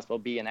awareness as possible,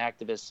 be an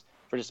activist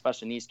for the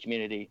special needs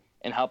community,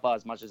 and help out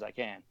as much as I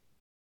can.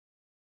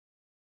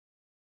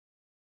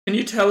 Can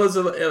you tell us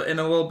in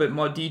a little bit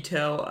more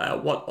detail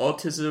what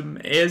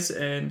autism is?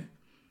 And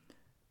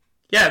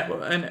yeah,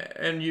 well,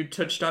 and you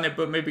touched on it,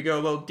 but maybe go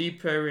a little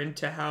deeper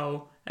into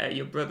how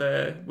your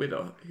brother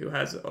who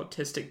has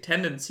autistic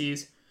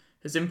tendencies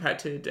has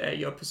impacted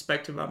your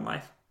perspective on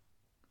life.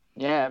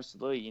 Yeah,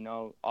 absolutely.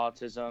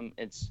 Autism,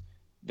 it's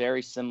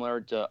very similar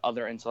to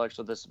other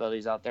intellectual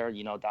disabilities out there,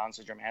 Down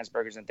syndrome,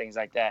 Asperger's, and things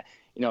like that.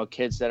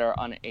 Kids that are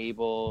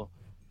unable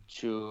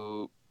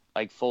to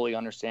like fully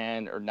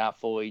understand or not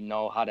fully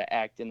know how to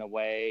act in a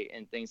way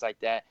and things like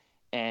that.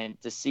 And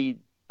to see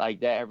like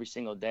that every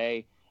single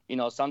day,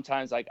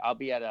 sometimes like I'll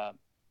be at a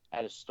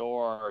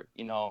store,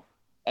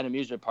 at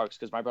amusement parks,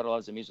 because my brother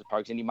loves amusement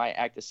parks, and he might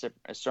act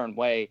a certain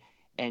way.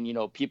 And,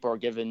 people are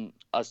giving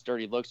us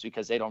dirty looks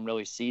because they don't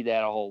really see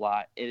that a whole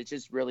lot. It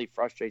just really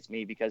frustrates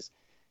me because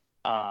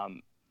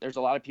there's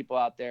a lot of people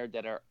out there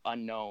that are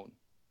unknown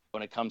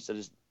when it comes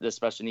to the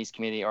special needs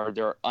community, or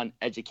they're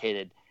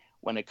uneducated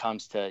when it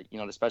comes to,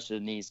 the special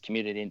needs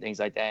community and things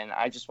like that. And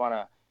I just want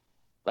to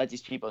let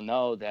these people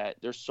know that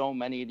there's so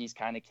many of these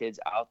kind of kids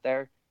out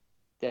there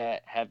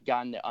that have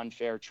gotten the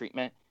unfair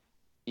treatment,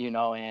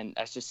 and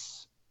that's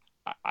just,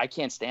 I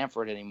can't stand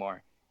for it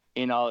anymore.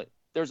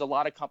 There's a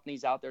lot of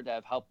companies out there that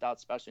have helped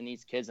out special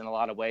needs kids in a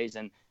lot of ways.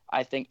 And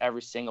I think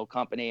every single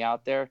company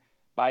out there,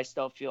 but I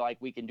still feel like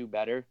we can do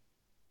better.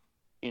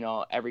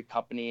 every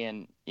company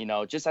and,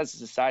 just as a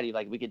society,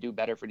 like we could do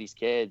better for these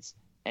kids.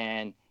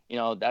 And,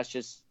 that's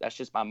just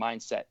my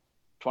mindset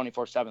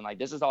 24/7. Like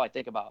this is all I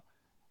think about.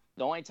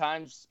 The only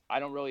times I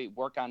don't really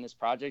work on this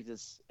project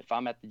is if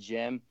I'm at the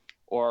gym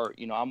or,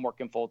 I'm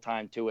working full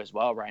time too as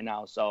well right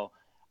now. So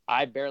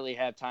I barely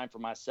have time for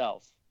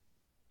myself,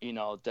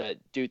 to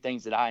do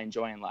things that I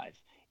enjoy in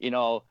life.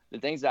 The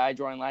things that I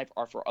enjoy in life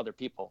are for other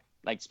people,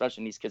 like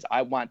especially these kids.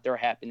 I want their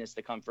happiness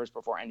to come first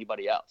before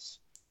anybody else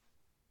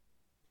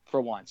for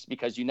once,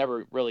 because you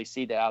never really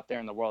see that out there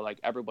in the world. Like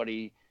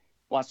everybody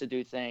wants to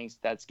do things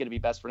that's going to be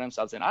best for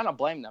themselves. And I don't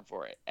blame them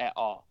for it at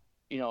all.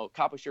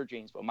 Accomplish your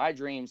dreams. But my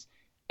dreams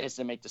is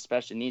to make the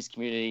special needs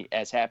community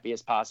as happy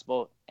as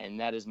possible. And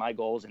that is my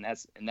goals. And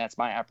that's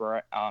my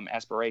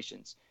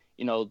aspirations,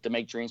 to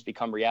make dreams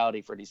become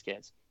reality for these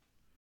kids.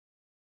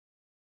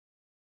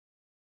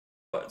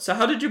 So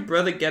how did your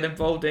brother get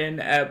involved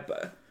in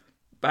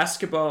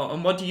basketball,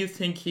 and what do you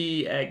think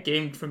he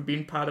gained from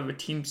being part of a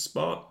team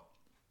sport?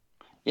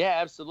 Yeah,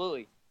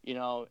 absolutely.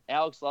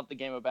 Alex loved the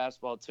game of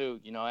basketball too.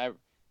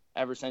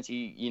 Ever since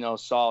he,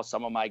 saw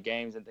some of my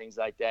games and things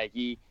like that,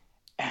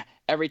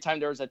 every time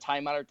there was a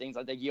timeout or things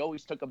like that, he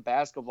always took a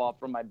basketball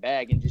from my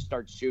bag and just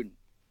started shooting.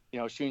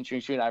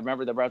 Shooting. I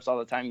remember the refs all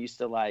the time used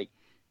to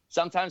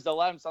sometimes they'll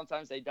let him,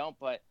 sometimes they don't.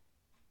 But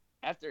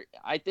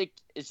I think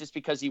it's just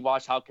because he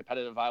watched how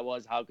competitive I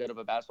was, how good of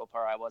a basketball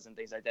player I was and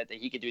things like that, that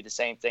he could do the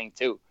same thing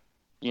too,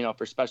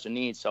 for special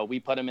needs. So we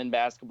put him in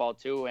basketball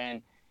too,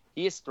 and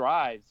he has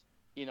thrived,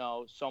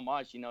 so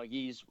much.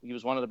 He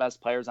was one of the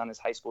best players on his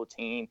high school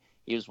team.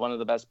 He was one of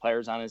the best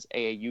players on his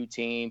AAU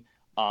team.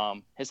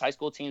 His high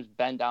school team's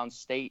been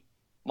downstate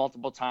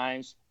multiple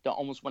times to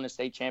almost win a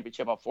state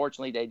championship.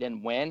 Unfortunately, they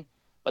didn't win.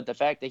 But the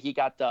fact that he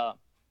got to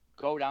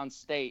go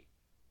downstate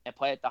and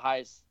play at the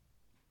highest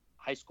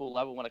high school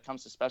level when it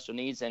comes to special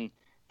needs, and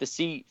to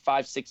see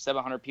 500, 600,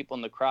 700 people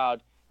in the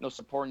crowd,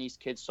 supporting these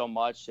kids so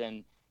much.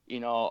 And,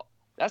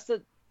 that's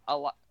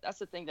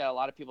the thing that a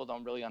lot of people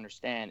don't really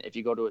understand. If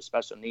you go to a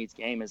special needs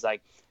game, is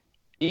like,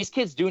 these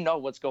kids do know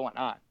what's going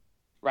on,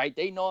 right?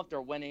 They know if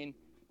they're winning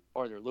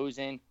or they're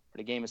losing or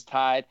the game is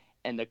tied,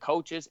 and the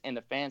coaches and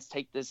the fans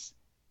take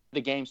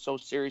the game so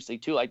seriously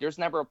too. Like there's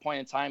never a point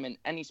in time in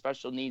any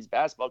special needs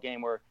basketball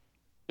game where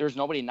there's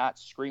nobody not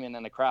screaming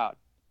in the crowd,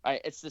 right?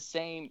 It's the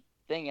same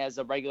thing as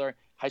a regular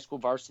high school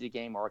varsity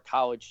game or a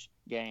college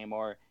game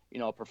or,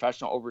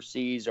 professional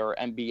overseas or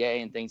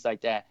NBA and things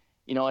like that.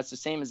 It's the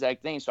same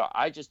exact thing. So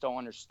I just don't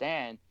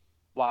understand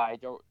why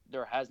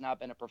there has not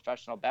been a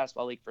professional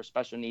basketball league for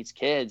special needs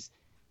kids,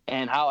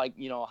 and how I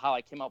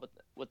came up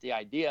with the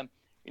idea.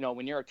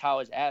 When you're a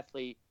college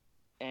athlete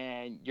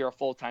and you're a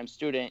full-time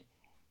student,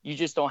 you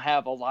just don't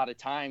have a lot of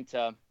time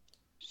to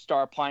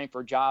start applying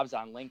for jobs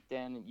on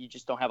LinkedIn. You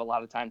just don't have a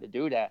lot of time to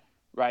do that,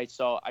 right?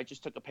 So I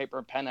just took a paper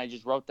and pen. I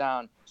just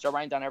started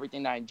writing down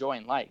everything that I enjoy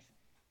in life.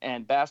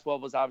 And basketball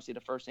was obviously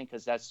the first thing,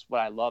 because that's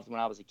what I loved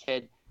when I was a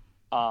kid.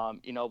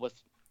 With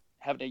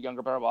having a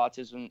younger brother with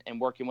autism and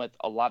working with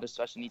a lot of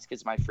special needs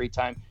kids in my free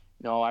time,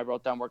 I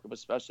wrote down working with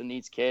special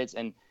needs kids,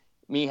 and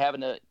me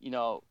having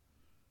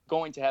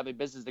going to have a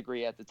business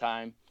degree at the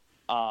time,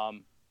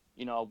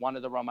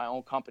 wanted to run my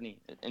own company.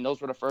 And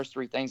those were the first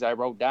three things I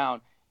wrote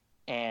down.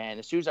 And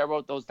as soon as I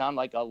wrote those down,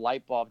 like a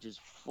light bulb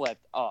just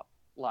flipped up.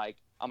 Like,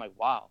 I'm like,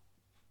 wow,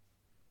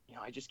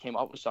 I just came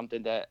up with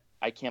something that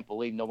I can't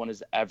believe no one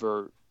has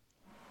ever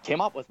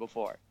came up with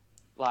before.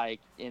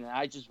 And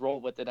I just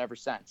rolled with it ever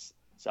since.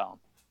 So.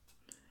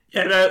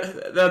 Yeah,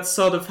 that's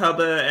sort of how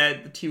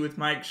the Tea with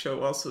Mike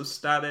show also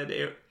started.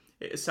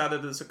 It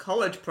started as a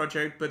college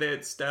project, but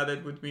it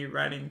started with me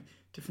writing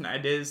different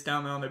ideas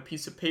down on a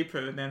piece of paper,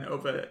 and then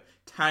over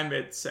time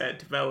it's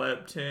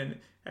developed and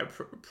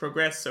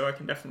progressed. So I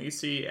can definitely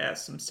see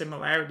some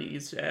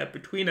similarities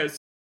between us.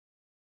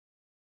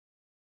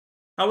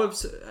 How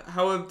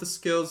have the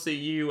skills that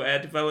you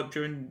developed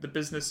during the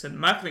business and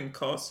marketing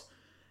course,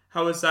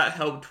 how has that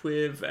helped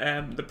with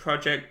the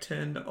project,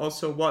 and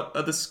also what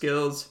other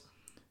skills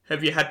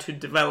have you had to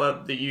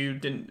develop that you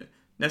didn't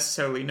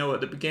necessarily know at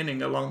the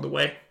beginning along the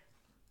way?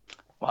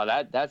 Well,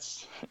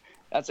 that's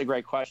a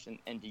great question.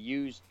 And to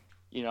use,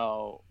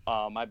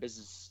 my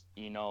business,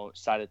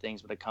 side of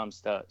things when it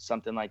comes to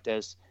something like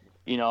this,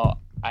 I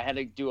had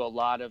to do a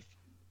lot of,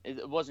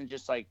 it wasn't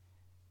just like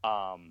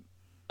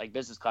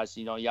business classes.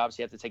 You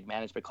obviously have to take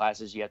management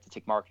classes, you have to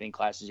take marketing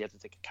classes, you have to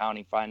take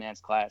accounting, finance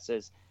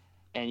classes,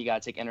 and you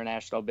got to take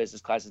international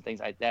business classes, things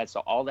like that. So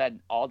all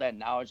that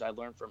knowledge I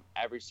learned from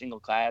every single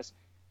class,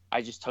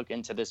 I just took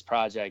into this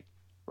project,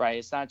 right?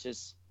 It's not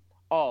just,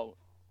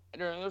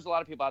 there's a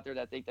lot of people out there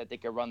that think that they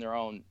can run their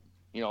own,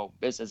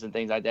 business and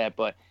things like that.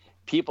 But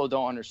people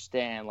don't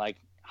understand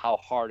how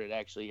hard it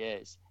actually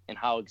is, and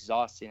how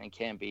exhausting it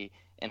can be,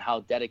 and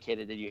how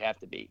dedicated that you have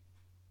to be,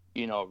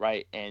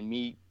 right? And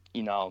me,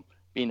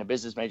 being a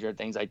business major and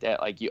things like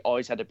that, you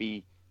always had to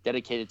be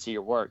dedicated to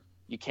your work.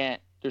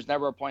 There's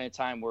never a point in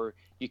time where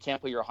you can't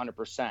put your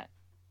 100%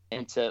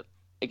 into,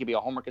 it could be a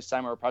homework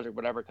assignment or a project,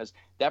 whatever, because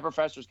that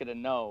professor's going to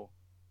know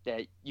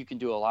that you can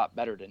do a lot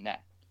better than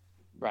that,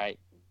 right?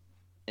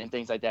 And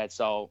things like that.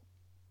 So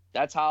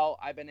that's how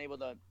I've been able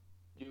to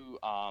do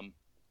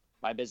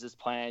my business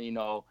plan,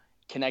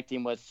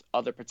 connecting with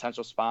other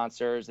potential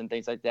sponsors and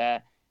things like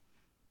that.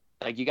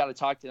 Like, you got to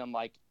talk to them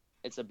like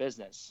it's a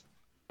business,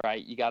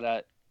 right? You got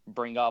to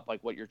bring up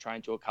like what you're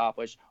trying to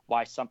accomplish,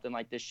 why something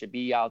like this should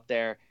be out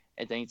there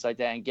and things like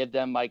that, and give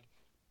them like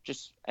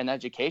just an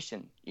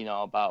education,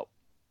 about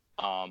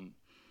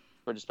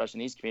for the special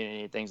needs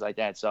community and things like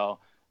that. So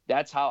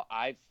that's how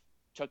I've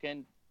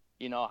taken,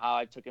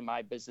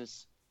 my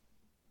business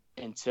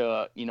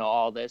into,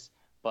 all this.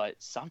 But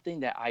something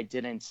that I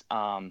didn't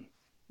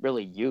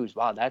really use.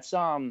 Wow, that's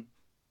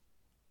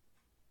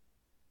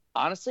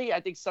honestly, I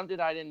think something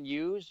that I didn't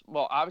use.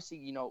 Well,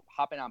 obviously,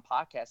 hopping on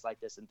podcasts like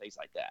this and things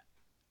like that,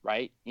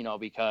 right?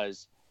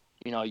 Because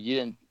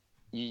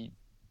you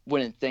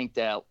wouldn't think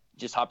that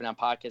just hopping on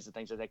podcasts and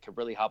things like that could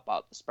really help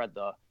out spread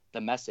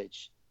the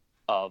message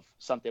of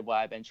something what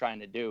I've been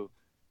trying to do.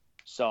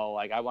 So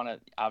like, I want to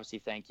obviously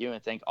thank you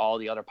and thank all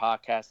the other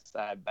podcasts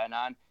that I've been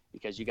on,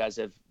 because you guys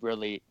have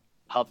really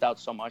helped out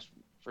so much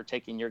for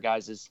taking your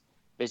guys'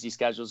 busy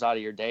schedules out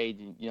of your day,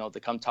 to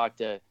come talk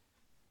to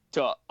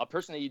a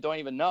person that you don't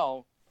even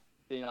know,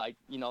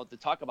 to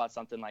talk about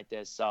something like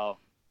this. So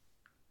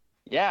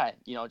yeah,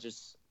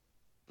 just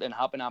been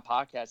hopping on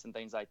podcasts and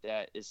things like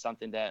that is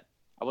something that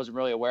I wasn't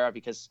really aware of,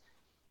 because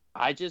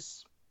I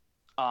just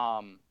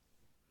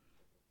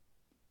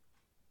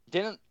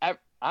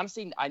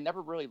honestly, I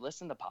never really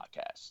listened to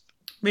podcasts.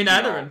 Me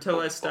neither, until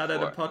I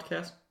started a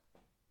podcast.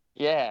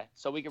 Yeah,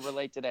 so we can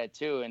relate to that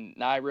too. And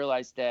now I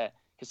realized that,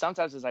 because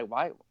sometimes it's like,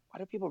 why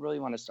do people really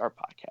want to start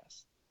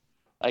podcasts?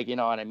 Like, you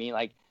know what I mean?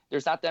 Like,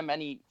 there's not that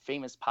many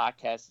famous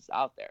podcasts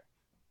out there,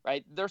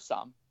 right? There's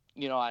some,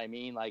 you know what I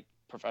mean? Like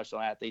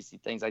professional athletes,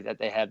 things like that.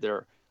 They have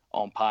their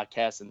own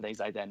podcasts and things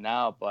like that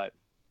now. But,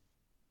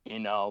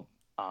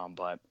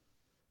 but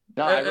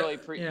no, I really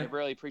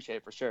appreciate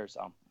it for sure.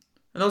 So.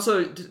 And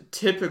also,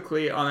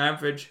 typically, on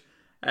average,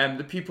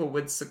 the people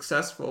with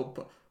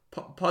successful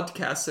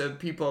podcasts are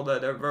people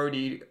that have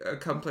already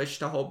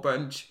accomplished a whole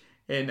bunch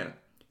in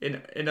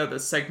other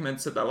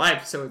segments of their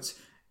life. So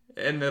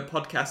the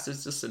podcast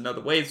is just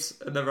another way.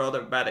 They're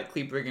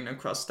automatically bringing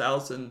across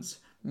thousands,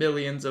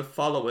 millions of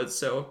followers.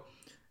 So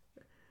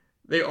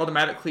they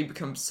automatically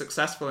become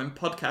successful in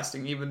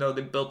podcasting, even though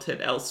they built it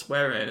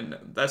elsewhere. And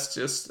that's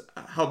just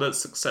how the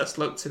success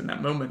looks in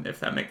that moment, if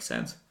that makes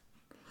sense.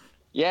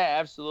 Yeah,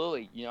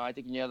 absolutely. I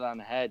think you nailed it on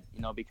the head,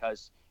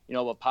 because,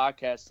 with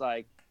podcasts,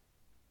 like,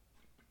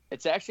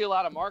 it's actually a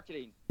lot of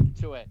marketing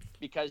to it,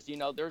 because, there's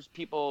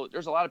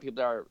a lot of people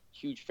that are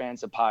huge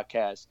fans of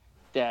podcasts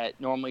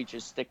that normally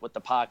just stick with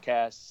the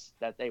podcasts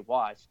that they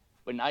watch.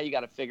 But now you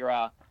got to figure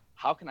out,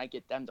 how can I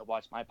get them to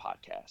watch my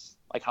podcast?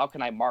 Like, how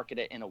can I market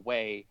it in a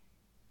way,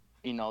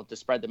 to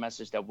spread the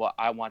message that what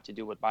I want to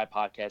do with my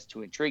podcast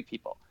to intrigue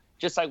people.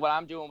 Just like what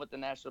I'm doing with the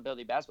National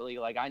Ability Basketball League.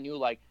 Like, I knew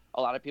like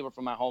a lot of people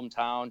from my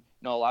hometown,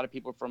 a lot of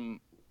people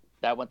from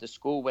that I went to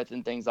school with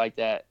and things like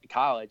that,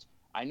 college.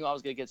 I knew I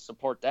was going to get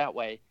support that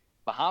way.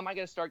 But how am I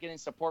going to start getting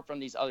support from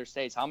these other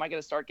states? How am I going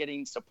to start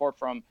getting support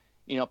from,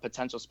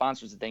 potential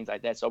sponsors and things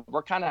like that? So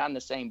we're kind of on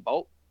the same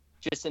boat,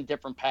 just in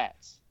different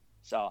paths.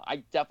 So I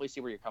definitely see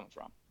where you're coming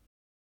from.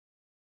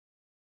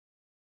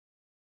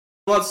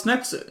 What's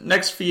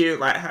next for you?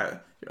 Like, how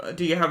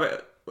do you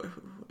have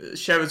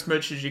share as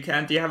much as you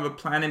can? Do you have a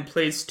plan in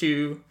place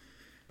to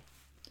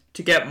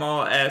get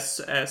more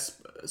as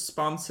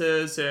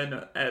sponsors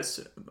and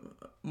as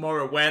more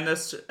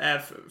awareness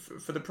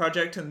for the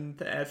project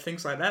and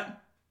things like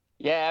that?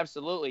 Yeah,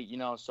 absolutely.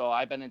 So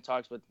I've been in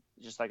talks with,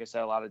 just like I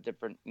said, a lot of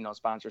different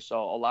sponsors.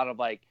 So a lot of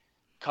like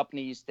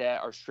companies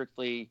that are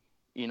strictly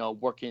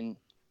working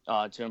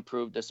to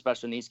improve the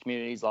special needs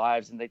community's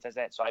lives and things like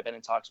that. So I've been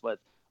in talks with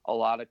a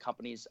lot of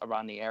companies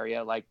around the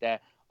area like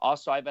that.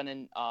 Also, I've been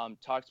in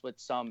talks with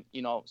some,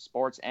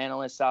 sports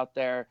analysts out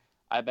there.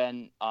 I've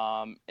been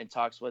in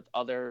talks with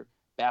other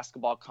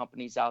basketball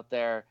companies out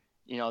there,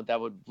 that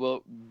would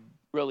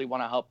really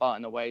want to help out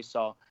in a way.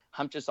 So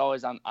I'm just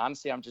always on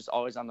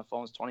the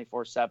phones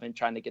 24/7,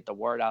 trying to get the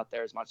word out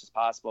there as much as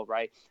possible,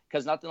 right?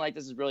 Because nothing like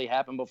this has really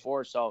happened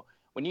before. So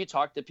when you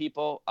talk to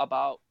people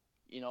about,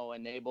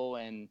 Enable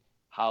and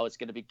how it's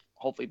going to be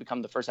hopefully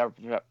become the first ever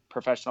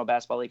professional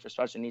basketball league for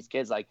special needs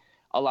kids, like,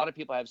 a lot of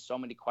people have so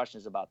many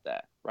questions about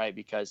that, right?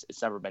 Because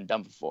it's never been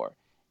done before.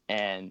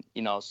 And,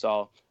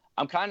 so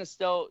I'm kind of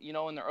still,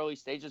 in the early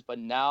stages, but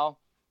now,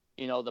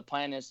 the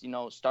plan is,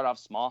 start off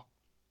small,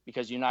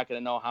 because you're not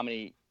going to know how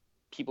many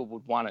people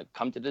would want to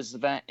come to this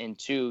event. And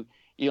two,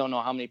 you don't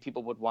know how many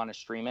people would want to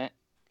stream it,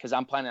 because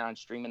I'm planning on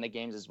streaming the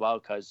games as well,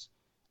 because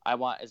I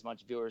want as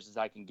much viewers as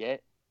I can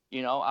get,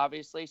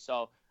 obviously.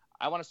 So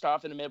I want to start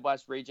off in the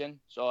Midwest region.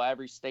 So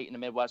every state in the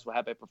Midwest will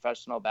have a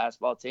professional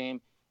basketball team.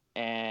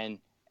 And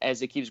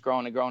as it keeps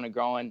growing and growing and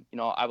growing,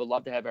 I would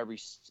love to have every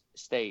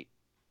state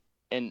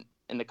in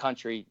the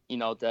country,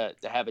 to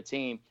have a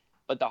team.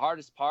 But the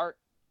hardest part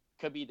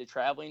could be the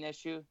traveling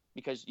issue,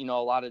 because, a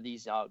lot of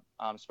these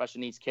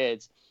special needs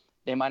kids,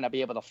 they might not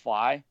be able to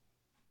fly.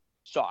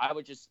 So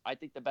I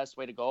think the best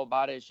way to go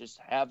about it is just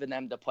having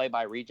them to play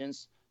by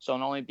regions. So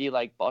it'll only be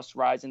like bus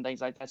rides and things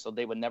like that. So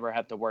they would never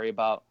have to worry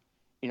about,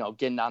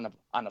 getting on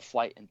a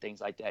flight and things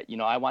like that.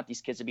 I want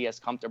these kids to be as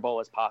comfortable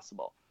as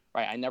possible,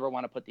 right? I never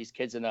want to put these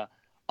kids in a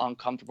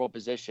uncomfortable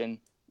position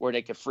where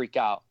they could freak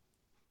out.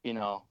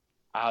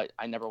 I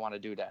never want to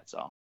do that.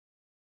 So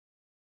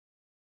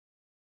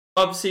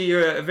obviously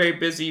you're a very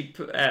busy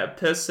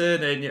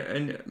person,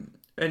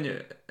 and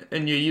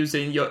you're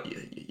using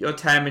your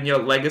time and your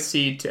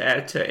legacy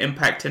to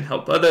impact and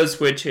help others,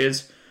 which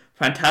is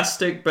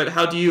fantastic. But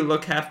how do you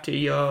look after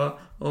your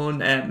own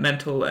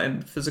mental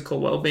and physical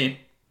well-being?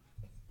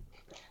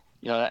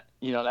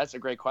 That's a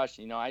great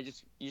question. You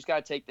just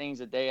got to take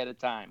things a day at a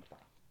time,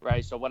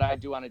 right? So what I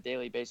do on a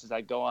daily basis,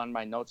 I go on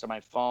my notes on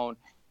my phone,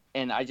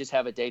 and I just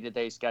have a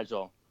day-to-day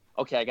schedule.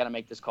 Okay, I got to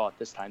make this call at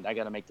this time. I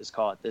got to make this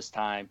call at this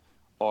time,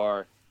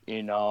 or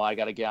I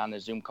got to get on the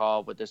Zoom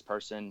call with this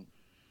person,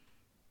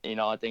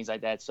 and things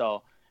like that.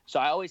 So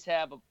I always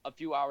have a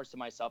few hours to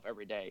myself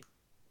every day,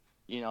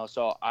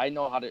 So I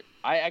know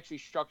I actually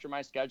structure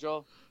my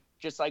schedule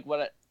just like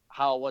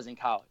how it was in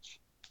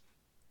college,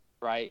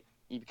 right?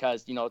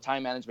 Because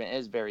time management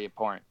is very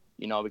important,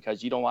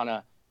 because you don't want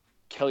to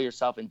kill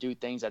yourself and do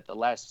things at the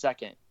last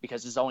second,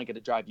 because it's only going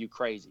to drive you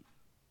crazy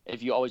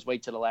if you always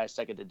wait to the last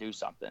second to do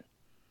something.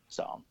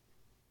 So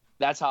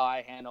that's how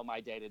I handle my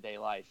day-to-day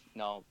life.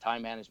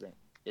 Time management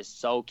is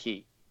so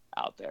key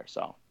out there.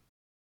 So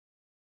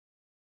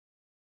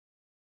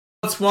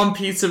what's one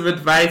piece of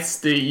advice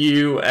that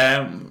you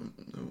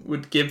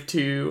would give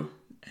to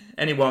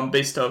anyone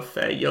based off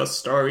your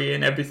story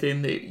and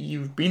everything that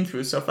you've been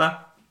through so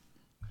far?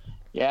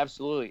 Yeah,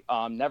 absolutely.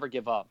 Never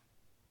give up,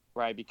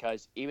 right?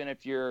 Because even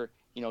if you're,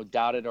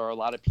 doubted, or a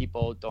lot of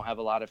people don't have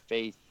a lot of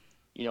faith,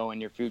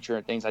 in your future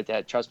and things like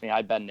that, trust me,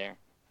 I've been there,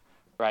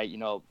 right?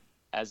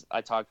 As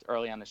I talked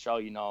early on the show,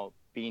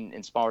 being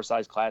in smaller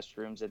size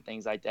classrooms and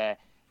things like that.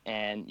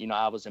 And,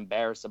 I was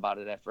embarrassed about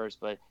it at first,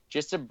 but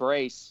just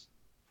embrace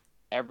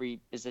every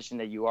position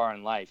that you are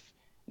in life,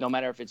 no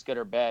matter if it's good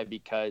or bad,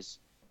 because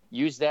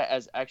use that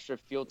as extra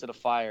fuel to the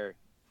fire.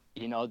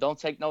 Don't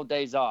take no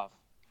days off.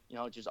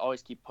 Just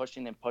always keep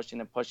pushing and pushing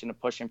and pushing and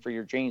pushing for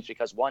your dreams,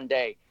 because one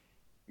day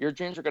your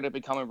dreams are going to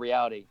become a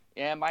reality.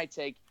 And it might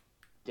take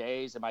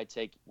days, it might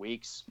take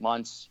weeks,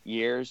 months,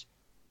 years,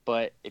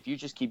 but if you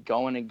just keep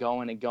going and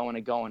going and going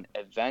and going,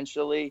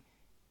 eventually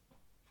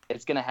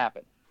it's going to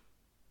happen.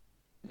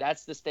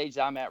 That's the stage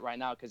I'm at right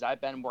now, because I've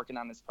been working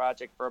on this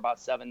project for about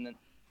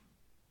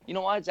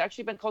it's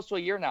actually been close to a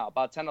year now,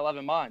 about 10,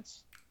 11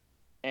 months.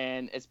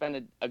 And it's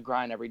been a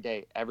grind every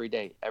day.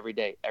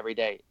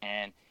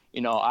 And,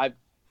 I've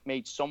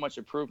made so much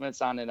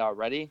improvements on it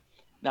already.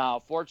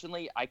 Now,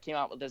 fortunately, I came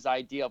out with this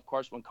idea, of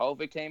course, when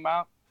COVID came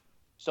out.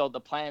 So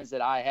the plans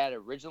that I had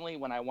originally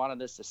when I wanted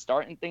this to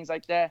start and things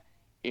like that,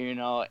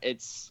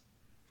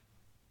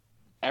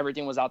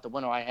 everything was out the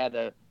window. I had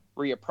to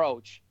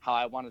reapproach how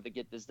I wanted to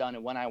get this done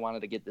and when I wanted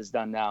to get this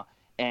done now.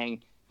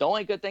 And the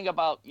only good thing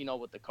about,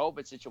 with the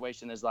COVID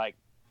situation is, like,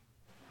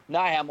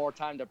 now I have more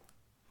time to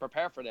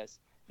prepare for this.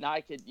 Now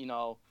I could,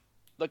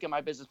 look at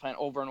my business plan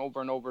over and over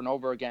and over and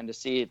over again to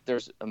see if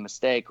there's a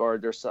mistake or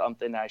there's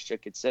something that I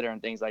should consider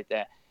and things like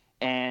that.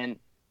 And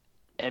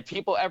if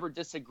people ever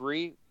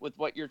disagree with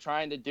what you're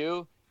trying to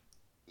do,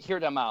 hear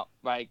them out.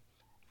 Right?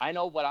 I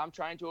know what I'm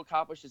trying to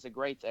accomplish is a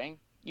great thing,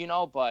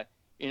 but,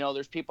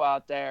 there's people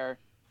out there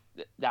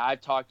that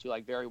I've talked to,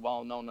 like, very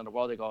well known in the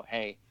world. They go,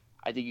 hey,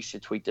 I think you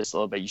should tweak this a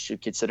little bit. You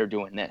should consider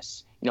doing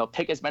this.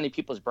 Pick as many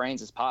people's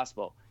brains as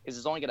possible, because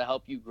it's only going to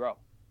help you grow.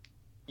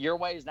 Your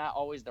way is not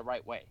always the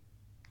right way,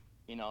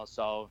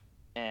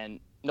 and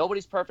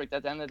nobody's perfect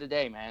at the end of the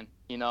day, man.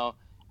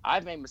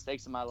 I've made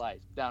mistakes in my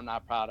life that I'm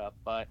not proud of,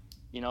 but,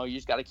 you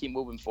just got to keep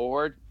moving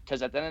forward,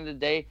 because at the end of the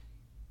day,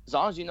 as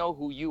long as you know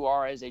who you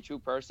are as a true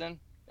person,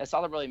 that's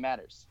all that really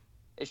matters.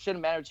 It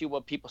shouldn't matter to you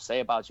what people say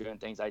about you and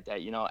things like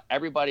that.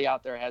 Everybody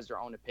out there has their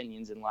own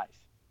opinions in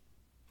life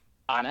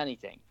on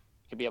anything.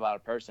 It could be about a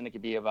person. It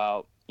could be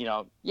about,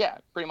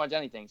 pretty much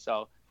anything.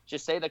 So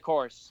just stay the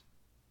course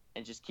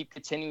and just keep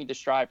continuing to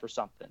strive for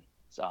something.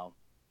 So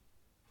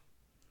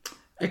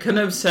I couldn't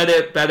have said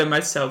it better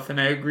myself, and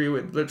I agree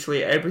with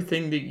literally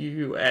everything that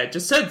you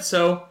just said.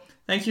 So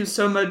thank you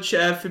so much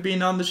for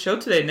being on the show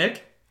today,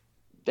 Nick.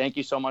 Thank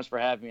you so much for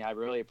having me. I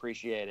really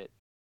appreciate it.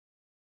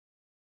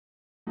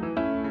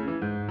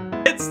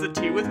 It's the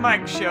Tea with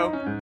Mike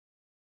show.